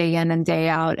do it day in and day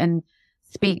out and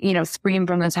speak, scream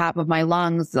from the top of my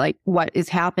lungs, what is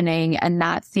happening, and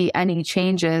not see any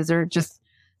changes, or just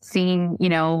seeing,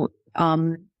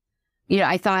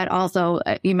 I thought also,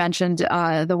 you mentioned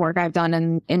the work I've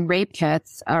done in rape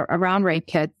kits, around rape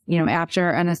kits. After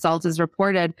an assault is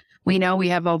reported, we know we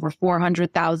have over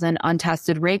 400,000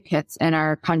 untested rape kits in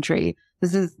our country.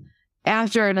 This is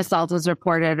after an assault is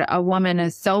reported. A woman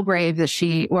is so brave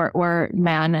that or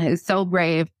man is so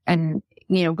brave and,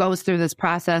 goes through this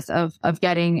process of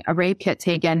getting a rape kit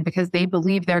taken because they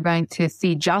believe they're going to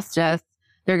see justice.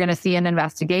 They're going to see an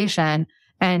investigation.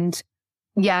 And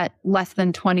yet less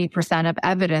than 20% of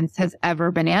evidence has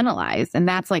ever been analyzed. And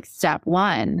that's step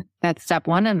one. That's step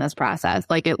one in this process.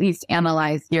 At least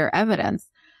analyze your evidence.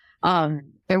 And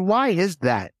why is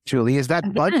that, Julie? Is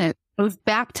that budget? It goes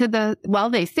back to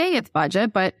they say it's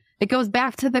budget, but it goes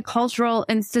back to the cultural,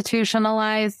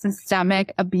 institutionalized,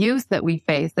 systemic abuse that we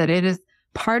face, that it is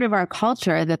part of our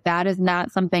culture, that is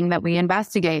not something that we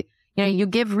investigate. You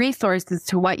give resources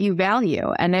to what you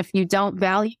value. And if you don't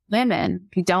value women,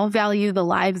 if you don't value the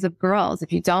lives of girls,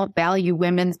 if you don't value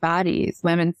women's bodies,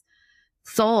 women's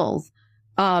souls,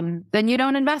 then you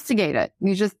don't investigate it.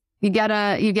 You get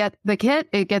the kit,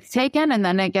 it gets taken, and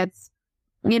then it gets,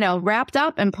 wrapped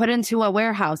up and put into a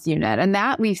warehouse unit. And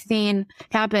that we've seen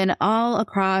happen all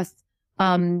across,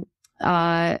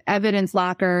 evidence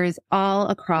lockers all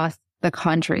across the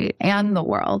country and the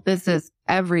world. This is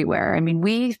everywhere. I mean,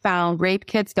 we found rape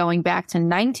kits going back to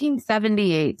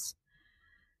 1978.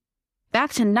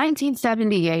 Back to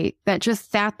 1978 that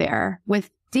just sat there with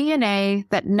DNA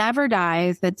that never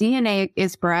dies, that DNA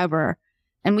is forever.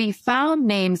 And we found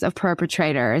names of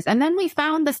perpetrators. And then we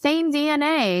found the same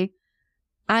DNA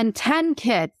on 10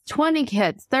 kits, 20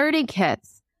 kits, 30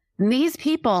 kits. And these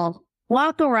people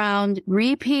walk around,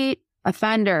 repeat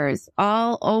offenders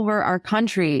all over our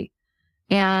country.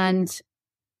 And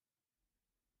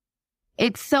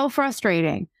it's so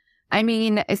frustrating. I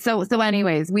mean, so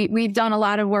anyways, we've done a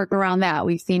lot of work around that.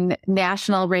 We've seen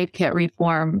national rape kit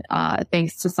reform,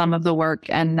 thanks to some of the work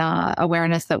and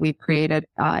awareness that we've created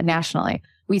nationally.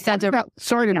 We sent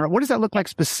sorry to interrupt. What does that look like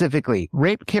specifically?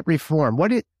 Rape kit reform.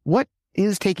 What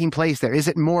is taking place there? Is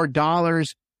it more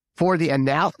dollars for the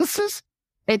analysis?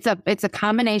 It's a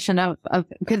combination of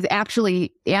because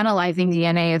actually analyzing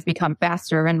DNA has become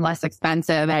faster and less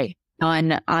expensive on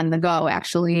the go,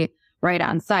 actually right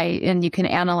on site. And you can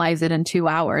analyze it in 2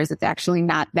 hours. It's actually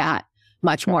not that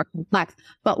much more complex.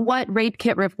 But what rape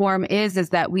kit reform is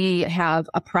that we have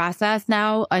a process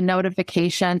now, a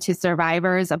notification to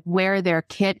survivors of where their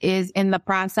kit is in the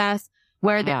process,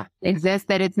 where they exist,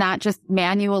 that it's not just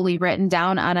manually written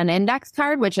down on an index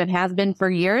card, which it has been for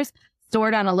years,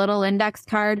 stored on a little index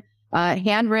card,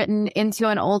 handwritten into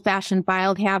an old-fashioned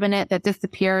file cabinet that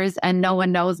disappears and no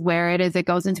one knows where it is. It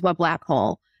goes into a black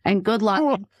hole. And good luck.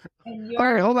 All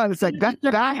right, hold on a sec.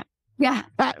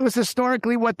 That was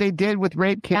historically what they did with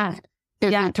rape kits.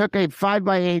 They took a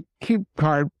 5x8 cube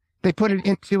card, they put it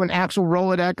into an actual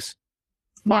Rolodex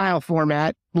file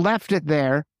format, left it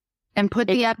there, and put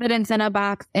the evidence in a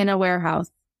box in a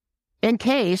warehouse. In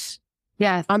case,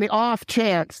 on the off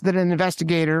chance that an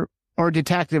investigator or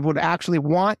detective would actually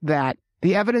want that,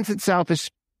 the evidence itself is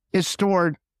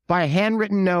stored by a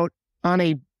handwritten note on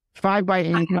a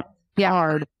 5x8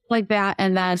 card. Like that,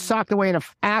 and then socked away in an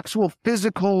actual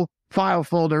physical file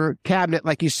folder cabinet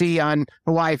like you see on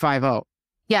Hawaii Five-0.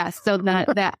 Yes. So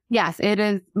yes, it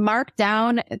is marked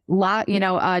down,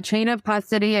 chain of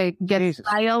custody. It gets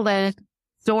filed and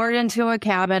stored into a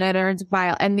cabinet or into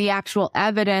file, and the actual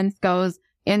evidence goes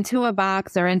into a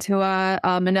box or into a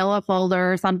manila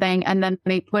folder or something, and then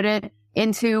they put it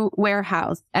into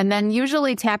warehouse. And then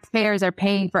usually taxpayers are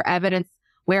paying for evidence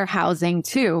warehousing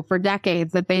too for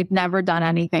decades that they've never done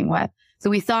anything with. So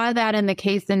we saw that in the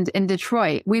case in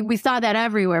Detroit. We saw that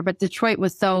everywhere, but Detroit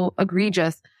was so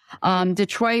egregious.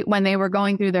 Detroit, when they were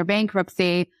going through their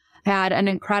bankruptcy, had an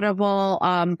incredible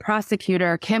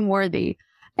prosecutor, Kim Worthy,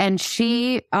 and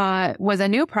she was a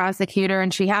new prosecutor,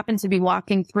 and she happened to be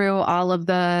walking through all of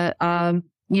the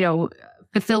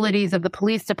facilities of the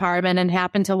police department and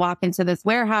happened to walk into this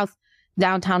warehouse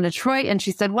downtown Detroit. And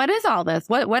she said, "What is all this?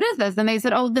 What is this?" And they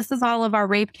said, "Oh, this is all of our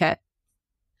rape kit."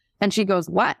 And she goes,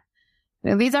 "What?"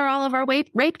 "These are all of our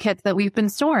rape kits that we've been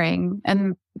storing."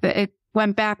 And it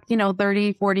went back,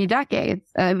 30, 40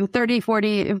 decades, 40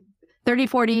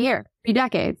 years, 3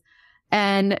 decades.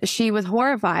 And she was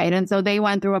horrified. And so they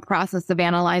went through a process of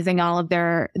analyzing all of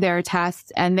their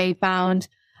tests, and they found,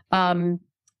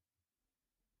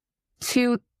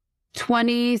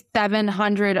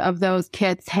 2,700 of those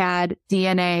kits had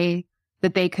DNA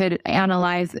that they could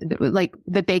analyze, like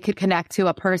that they could connect to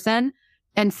a person.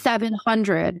 And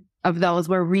 700 of those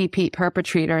were repeat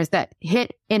perpetrators that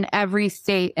hit in every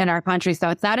state in our country. So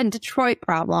it's not a Detroit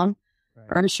problem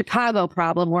or a Chicago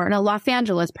problem or a Los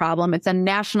Angeles problem. It's a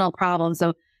national problem.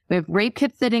 So we have rape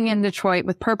kits sitting in Detroit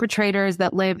with perpetrators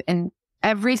that live in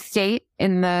every state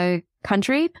in the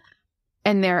country,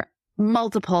 and they're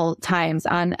multiple times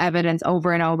on evidence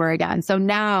over and over again. So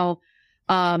now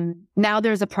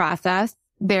there's a process.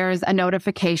 There's a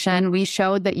notification. We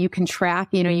showed that you can track,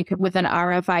 you could, with an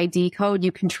RFID code,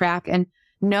 you can track and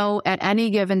know at any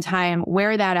given time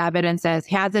where that evidence is.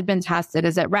 Has it been tested?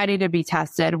 Is it ready to be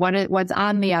tested? What's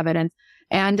on the evidence?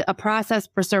 And a process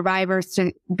for survivors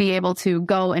to be able to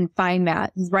go and find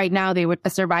that. Right now, a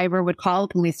survivor would call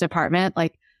the police department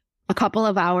like a couple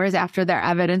of hours after their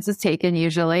evidence is taken,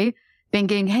 usually,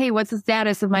 thinking, "Hey, what's the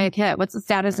status of my kit? What's the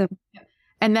status of..."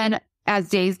 And then as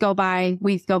days go by,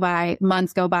 weeks go by,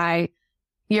 months go by,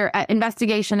 your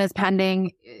investigation is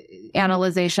pending,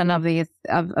 analyzation of the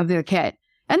kit.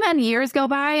 And then years go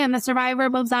by and the survivor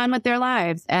moves on with their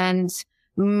lives, and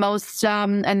most,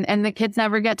 and the kids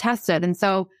never get tested. And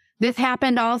so this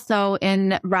happened also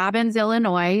in Robbins,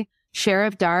 Illinois.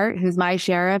 Sheriff Dart, who's my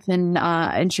sheriff in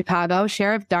Chicago,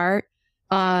 Sheriff Dart,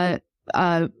 there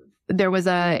was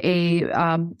a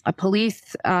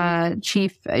police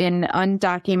chief in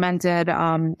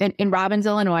undocumented in Robbins,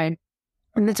 Illinois,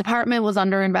 and the department was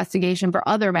under investigation for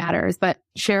other matters, but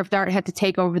Sheriff Dart had to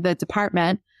take over the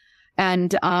department,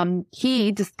 and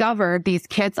he discovered these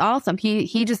kits. Also,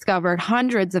 he discovered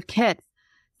hundreds of kits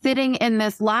sitting in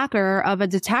this locker of a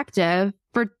detective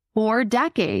for 4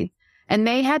 decades. And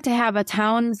they had to have a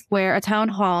town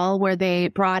hall where they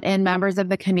brought in members of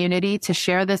the community to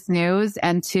share this news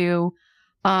and to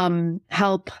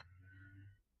help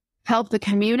the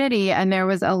community. And there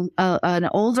was an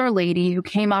older lady who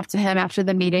came up to him after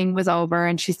the meeting was over,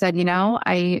 and she said,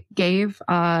 "I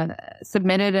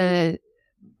submitted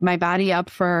my body up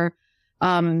for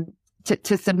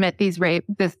to submit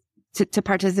to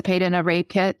participate in a rape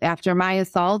kit after my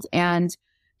assault, and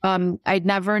I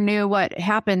never knew what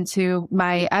happened to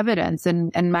my evidence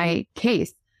and my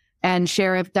case." And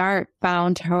Sheriff Dart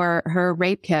found her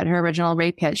rape kit, her original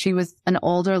rape kit. She was an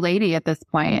older lady at this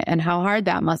point, and how hard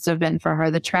that must have been for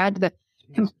her. The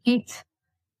complete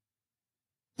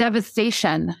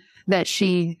devastation that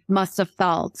she must have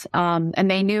felt. And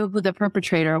they knew who the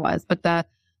perpetrator was, but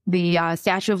the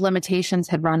statute of limitations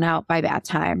had run out by that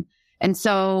time. And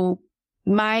so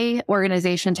my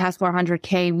organization, Task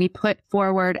 400K, we put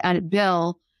forward a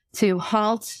bill to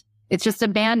halt. It's just a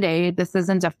Band-Aid. This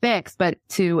isn't a fix, but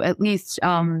to at least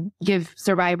give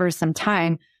survivors some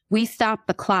time. We stopped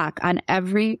the clock on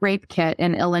every rape kit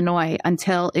in Illinois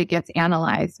until it gets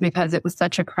analyzed, because it was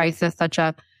such a crisis, such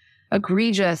a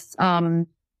egregious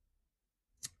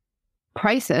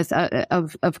crisis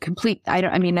of complete. I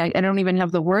don't even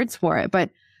have the words for it, but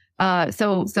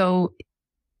so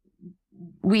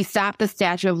we stopped the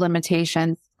statute of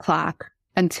limitations clock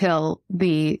until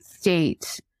the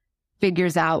state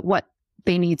figures out what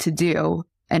they need to do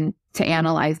and to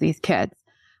analyze these kids.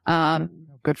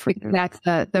 Good for you. That's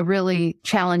the really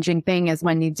challenging thing, is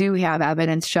when you do have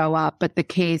evidence show up, but the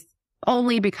case,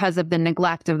 only because of the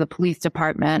neglect of the police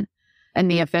department and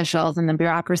the officials and the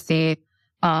bureaucracy,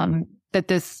 that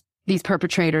these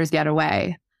perpetrators get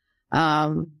away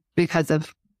because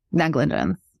of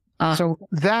negligence. So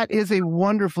that is a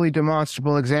wonderfully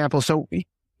demonstrable example. So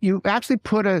you actually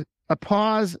put a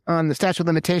pause on the statute of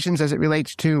limitations as it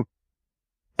relates to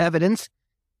evidence.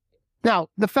 Now,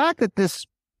 the fact that this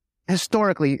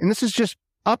historically, and this is just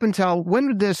up until, when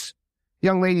did this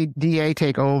young lady DA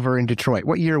take over in Detroit?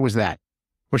 What year was that,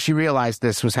 where she realized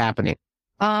this was happening?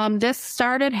 This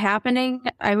started happening,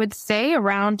 I would say,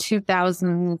 around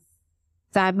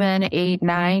 2007, 8,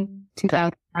 9,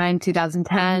 2009,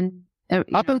 2010.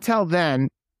 Up until then,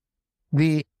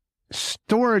 the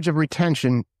storage of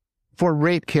retention for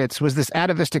rape kits was this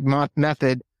atavistic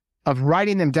method of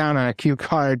writing them down on a cue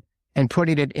card and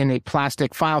putting it in a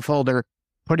plastic file folder,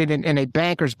 putting it in a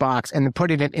banker's box, and then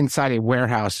putting it inside a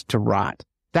warehouse to rot.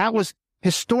 That was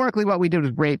historically what we did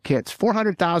with rape kits,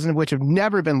 400,000 of which have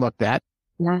never been looked at.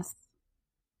 Yes.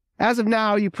 As of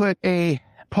now, you put a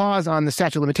pause on the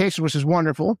statute of limitations, which is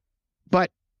wonderful.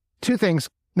 But two things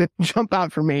that jump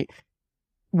out for me.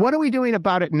 What are we doing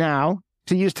about it now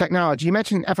to use technology? You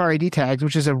mentioned FRAD tags,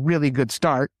 which is a really good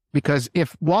start, because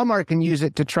if Walmart can use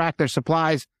it to track their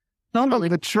supplies from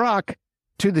the truck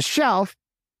to the shelf,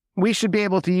 we should be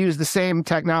able to use the same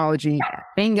technology,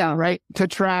 bingo, right, to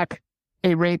track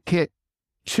a rape kit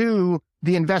to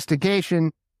the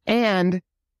investigation and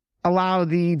allow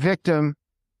the victim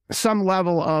some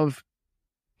level of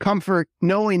comfort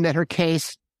knowing that her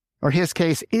case or his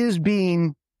case is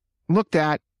being looked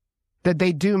at, that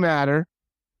they do matter,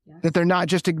 yes, that they're not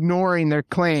just ignoring their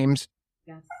claims.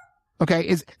 Yes. Okay.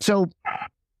 Is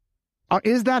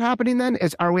that happening then?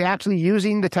 Are we actually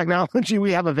using the technology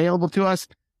we have available to us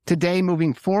today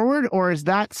moving forward, or is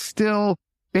that still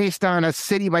based on a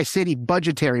city by city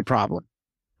budgetary problem?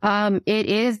 It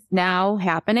is now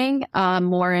happening.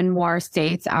 More and more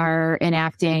states are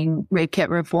enacting rape kit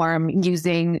reform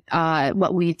using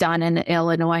what we've done in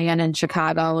Illinois and in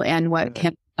Chicago, and what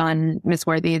Miss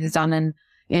Worthy has done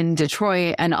in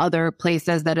Detroit and other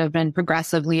places that have been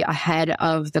progressively ahead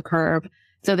of the curve.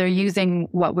 So they're using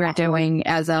what we're doing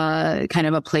as a kind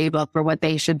of a playbook for what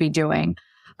they should be doing.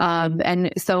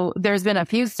 And so there's been a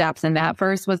few steps in that.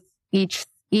 First was each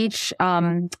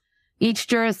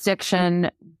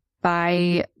jurisdiction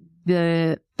by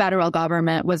the federal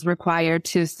government was required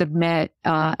to submit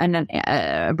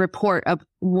a report of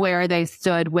where they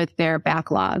stood with their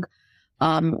backlog,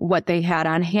 what they had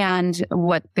on hand,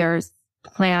 what their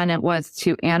plan it was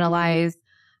to analyze,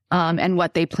 and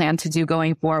what they plan to do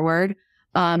going forward.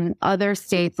 Other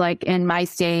states, like in my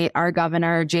state, our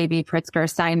governor, J.B. Pritzker,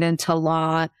 signed into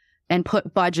law and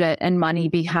put budget and money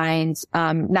behind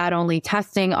not only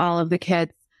testing all of the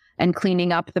kits and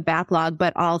cleaning up the backlog,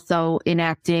 but also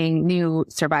enacting new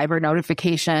survivor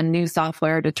notification, new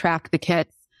software to track the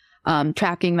kits.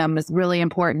 Tracking them is really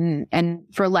important, and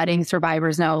for letting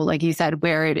survivors know, like you said,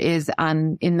 where it is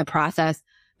in the process,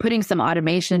 putting some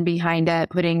automation behind it,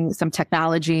 putting some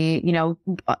technology,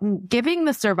 giving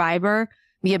the survivor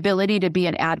the ability to be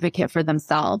an advocate for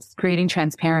themselves, creating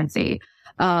transparency.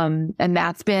 And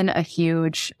that's been a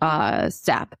huge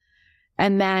step.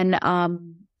 And then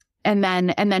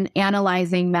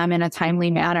analyzing them in a timely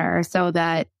manner, so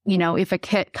that, if a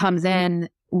kit comes in,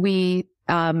 we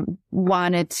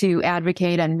wanted to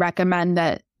advocate and recommend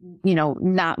that,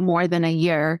 not more than a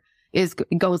year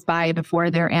goes by before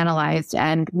they're analyzed.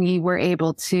 And we were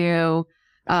able to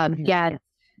get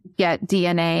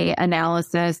DNA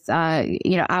analysis,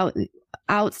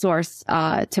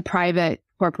 outsource to private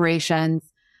corporations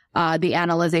the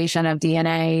analyzation of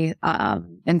DNA,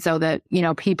 and so that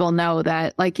people know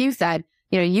that, like you said,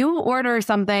 you order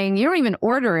something, you don't even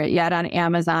order it yet on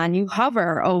Amazon, you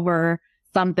hover over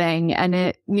something and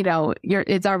it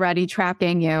it's already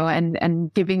tracking you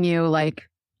and giving you like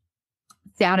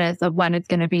status of when it's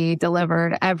going to be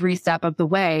delivered every step of the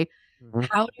way. Mm-hmm.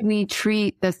 How do we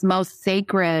treat this most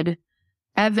sacred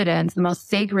evidence, the most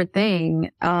sacred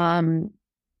thing,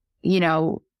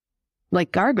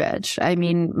 like garbage. I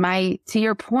mean, to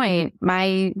your point,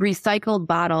 my recycled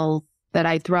bottles that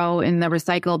I throw in the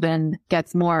recycle bin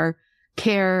gets more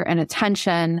care and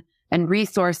attention and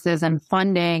resources and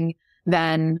funding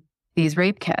than these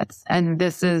rape kits. And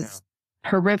this is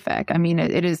horrific. I mean,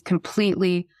 it is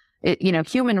completely,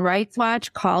 Human Rights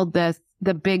Watch called this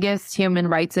the biggest human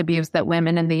rights abuse that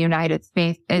women in the United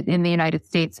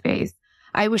States face.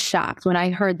 I was shocked when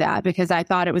I heard that because I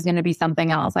thought it was going to be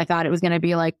something else. I thought it was going to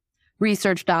be like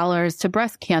research dollars to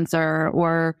breast cancer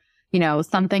or,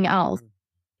 something else.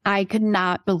 I could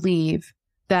not believe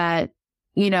that,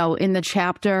 in the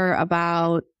chapter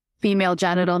about female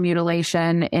genital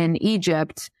mutilation in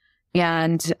Egypt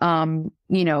and,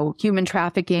 human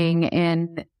trafficking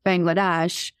in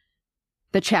Bangladesh,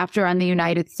 the chapter on the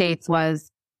United States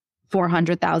was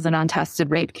 400,000 untested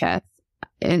rape kits.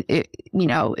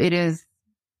 It is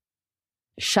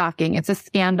shocking. It's a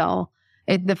scandal.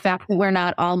 The fact that we're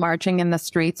not all marching in the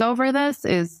streets over this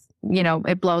is,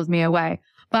 it blows me away.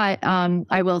 But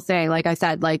I will say, like I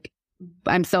said,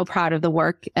 I'm so proud of the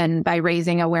work. And by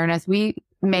raising awareness,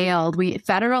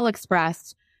 Federal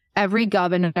Express every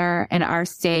governor in our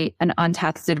state an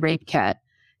untested rape kit.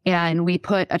 And we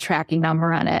put a tracking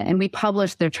number on it and we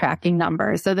published their tracking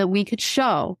number so that we could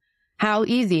show how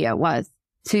easy it was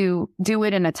to do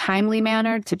it in a timely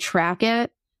manner, to track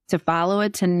it, to follow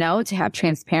it, to know, to have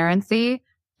transparency.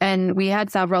 And we had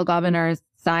several governors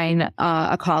sign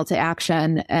a call to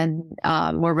action. And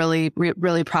we're really,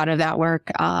 really proud of that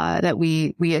work that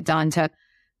we had done to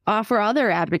offer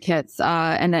other advocates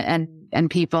and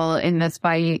people in this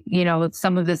fight,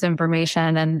 some of this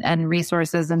information and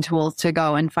resources and tools to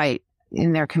go and fight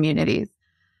in their communities.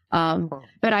 But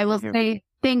I will say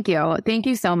thank you. Thank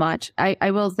you so much. I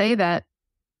will say that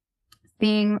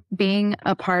being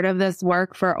a part of this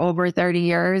work for over 30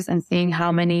 years and seeing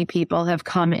how many people have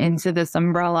come into this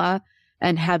umbrella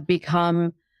and have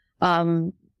become,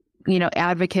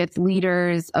 advocates,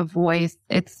 leaders, a voice.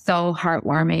 It's so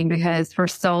heartwarming because for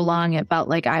so long it felt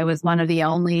like I was one of the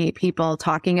only people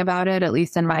talking about it, at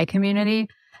least in my community.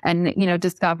 And,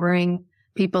 discovering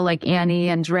people like Annie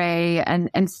and Dre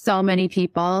and so many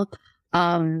people,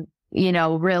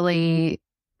 really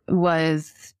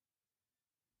was,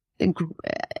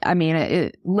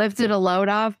 it lifted a load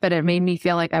off, but it made me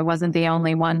feel like I wasn't the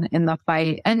only one in the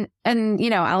fight. And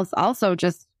I'll also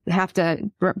just have to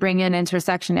bring in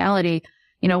intersectionality.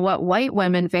 What white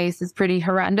women face is pretty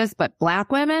horrendous, but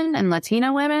Black women and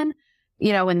Latina women,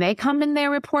 when they come in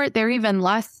their report, they're even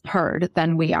less heard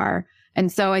than we are.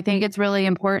 And so I think it's really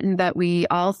important that we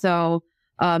also,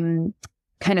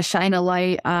 kind of shine a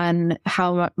light on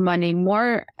how many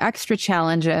more extra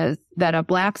challenges that a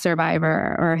Black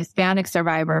survivor or a Hispanic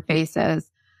survivor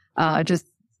faces,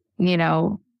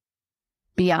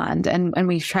 beyond. And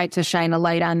we tried to shine a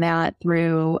light on that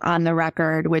through On the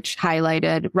Record, which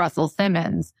highlighted Russell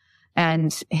Simmons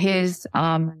and his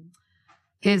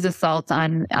assault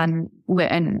on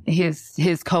and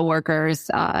his coworkers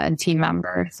and team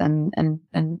members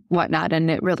and whatnot.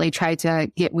 And it really tried to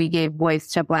we gave voice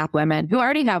to Black women who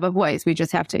already have a voice. We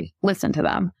just have to listen to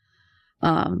them.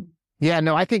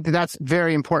 I think that's a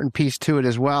very important piece to it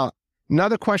as well.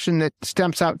 Another question that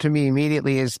stamps out to me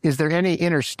immediately is there any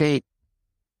interstate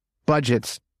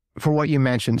budgets for what you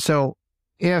mentioned? So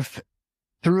if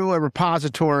through a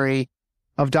repository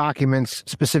of documents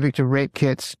specific to rape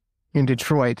kits in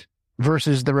Detroit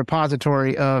versus the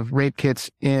repository of rape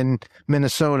kits in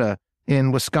Minnesota,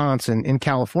 in Wisconsin, in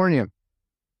California,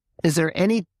 is there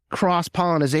any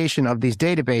cross-pollination of these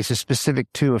databases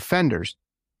specific to offenders?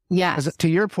 Yes. To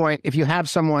your point, if you have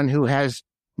someone who has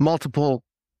multiple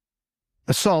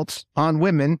assaults on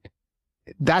women,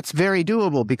 that's very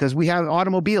doable because we have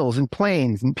automobiles and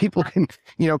planes and people can,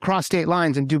 cross state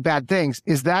lines and do bad things.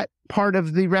 Is that part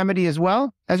of the remedy as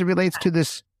well as it relates to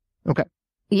this? Okay.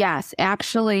 Yes.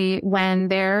 Actually, when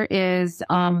there is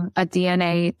a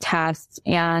DNA test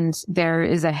and there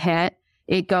is a hit,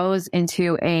 it goes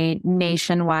into a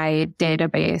nationwide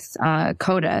database,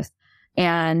 CODIS.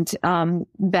 And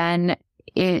then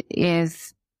it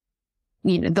is,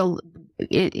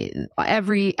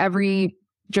 every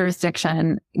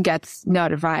jurisdiction gets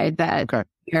notified that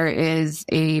there is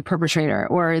a perpetrator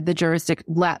or the jurisdiction,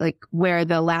 where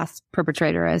the last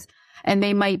perpetrator is. And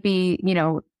they might be,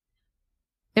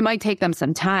 it might take them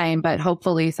some time, but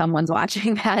hopefully someone's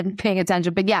watching that and paying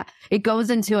attention. But yeah, it goes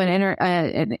into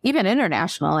an even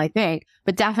international, I think,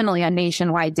 but definitely a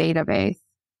nationwide database.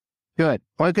 Good.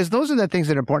 Well, because those are the things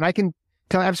that are important. I can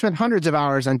tell I've spent hundreds of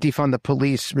hours on Defund the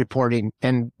Police reporting,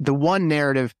 and the one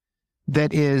narrative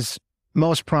that is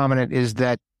most prominent is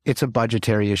that it's a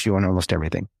budgetary issue on almost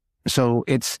everything. So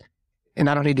and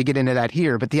I don't need to get into that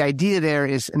here, but the idea there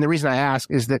is, and the reason I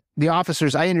ask is that the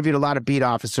officers, I interviewed a lot of beat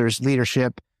officers,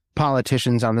 leadership,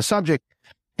 politicians on the subject,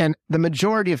 and the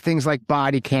majority of things like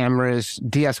body cameras,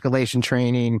 de-escalation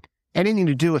training, anything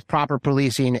to do with proper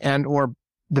policing and or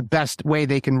the best way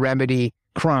they can remedy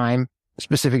crime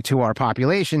specific to our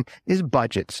population is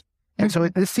budgets. And so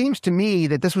it seems to me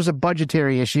that this was a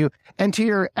budgetary issue. And to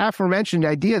your aforementioned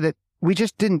idea that we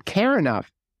just didn't care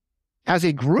enough as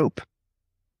a group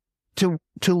to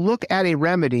look at a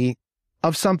remedy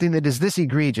of something that is this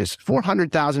egregious,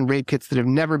 400,000 rape kits that have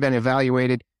never been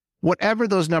evaluated. Whatever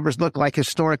those numbers look like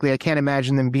historically, I can't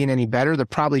imagine them being any better. They're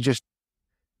probably just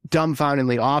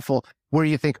dumbfoundingly awful, where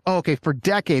you think, oh, okay, for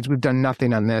decades, we've done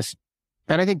nothing on this.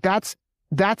 And I think that's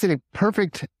a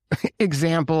perfect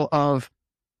example of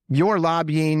your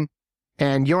lobbying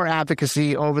and your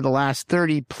advocacy over the last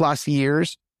 30 plus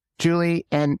years, Julie.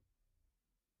 And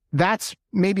that's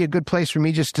maybe a good place for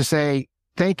me just to say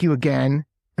thank you again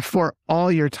for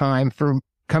all your time, for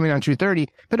coming on True 30,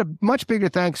 but a much bigger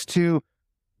thanks to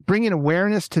bringing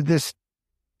awareness to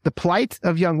the plight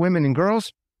of young women and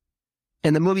girls.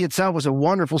 And the movie itself was a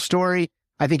wonderful story.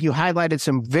 I think you highlighted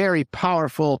some very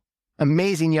powerful,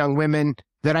 amazing young women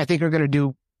that I think are going to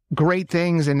do great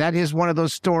things. And that is one of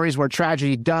those stories where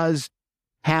tragedy does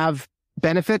have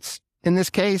benefits. In this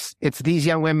case, it's these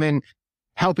young women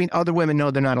helping other women know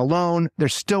they're not alone. They're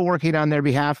still working on their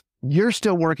behalf. You're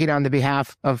still working on the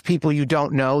behalf of people you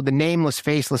don't know, the nameless,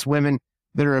 faceless women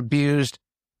that are abused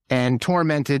and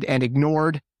tormented and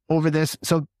ignored over this.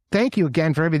 So thank you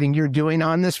again for everything you're doing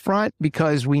on this front,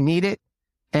 because we need it.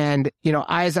 And, you know,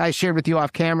 as I shared with you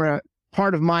off camera,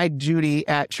 part of my duty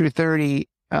at True 30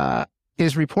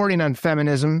 is reporting on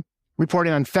feminism,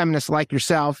 reporting on feminists like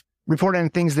yourself, reporting on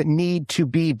things that need to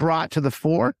be brought to the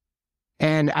fore.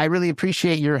 And I really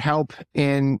appreciate your help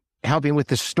in helping with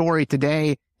this story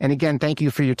today. And again, thank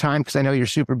you for your time, because I know you're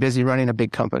super busy running a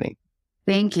big company.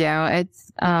 Thank you.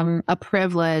 It's a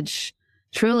privilege,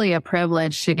 truly a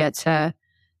privilege to get to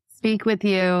speak with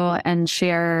you and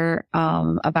share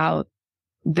about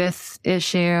this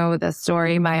issue, the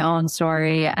story, my own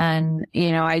story. And,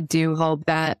 you know, I do hope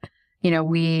that, you know,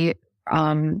 we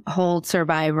hold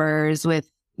survivors with,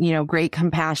 you know, great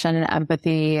compassion and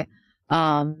empathy.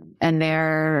 And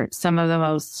they're some of the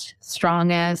most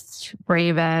strongest,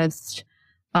 bravest,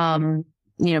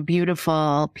 you know,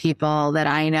 beautiful people that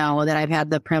I know, that I've had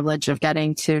the privilege of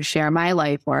getting to share my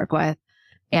life work with.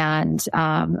 And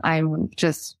I'm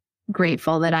just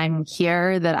grateful that I'm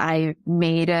here, that I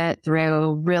made it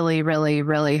through really, really,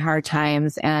 really hard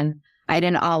times. And I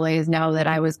didn't always know that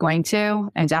I was going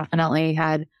to. I definitely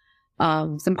had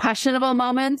some questionable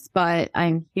moments, but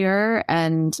I'm here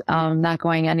and not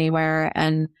going anywhere.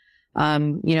 And,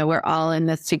 you know, we're all in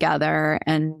this together.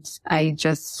 And I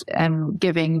just am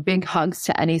giving big hugs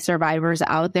to any survivors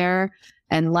out there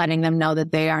and letting them know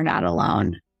that they are not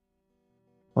alone.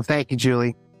 Well, thank you,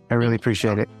 Julie. I really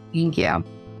appreciate it. Thank you.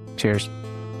 Cheers.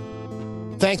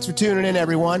 Thanks for tuning in,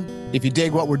 everyone. If you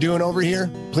dig what we're doing over here,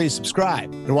 please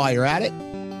subscribe. And while you're at it,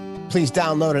 please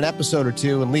download an episode or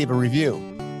two and leave a review.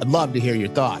 I'd love to hear your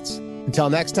thoughts. Until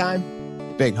next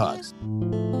time, big hugs.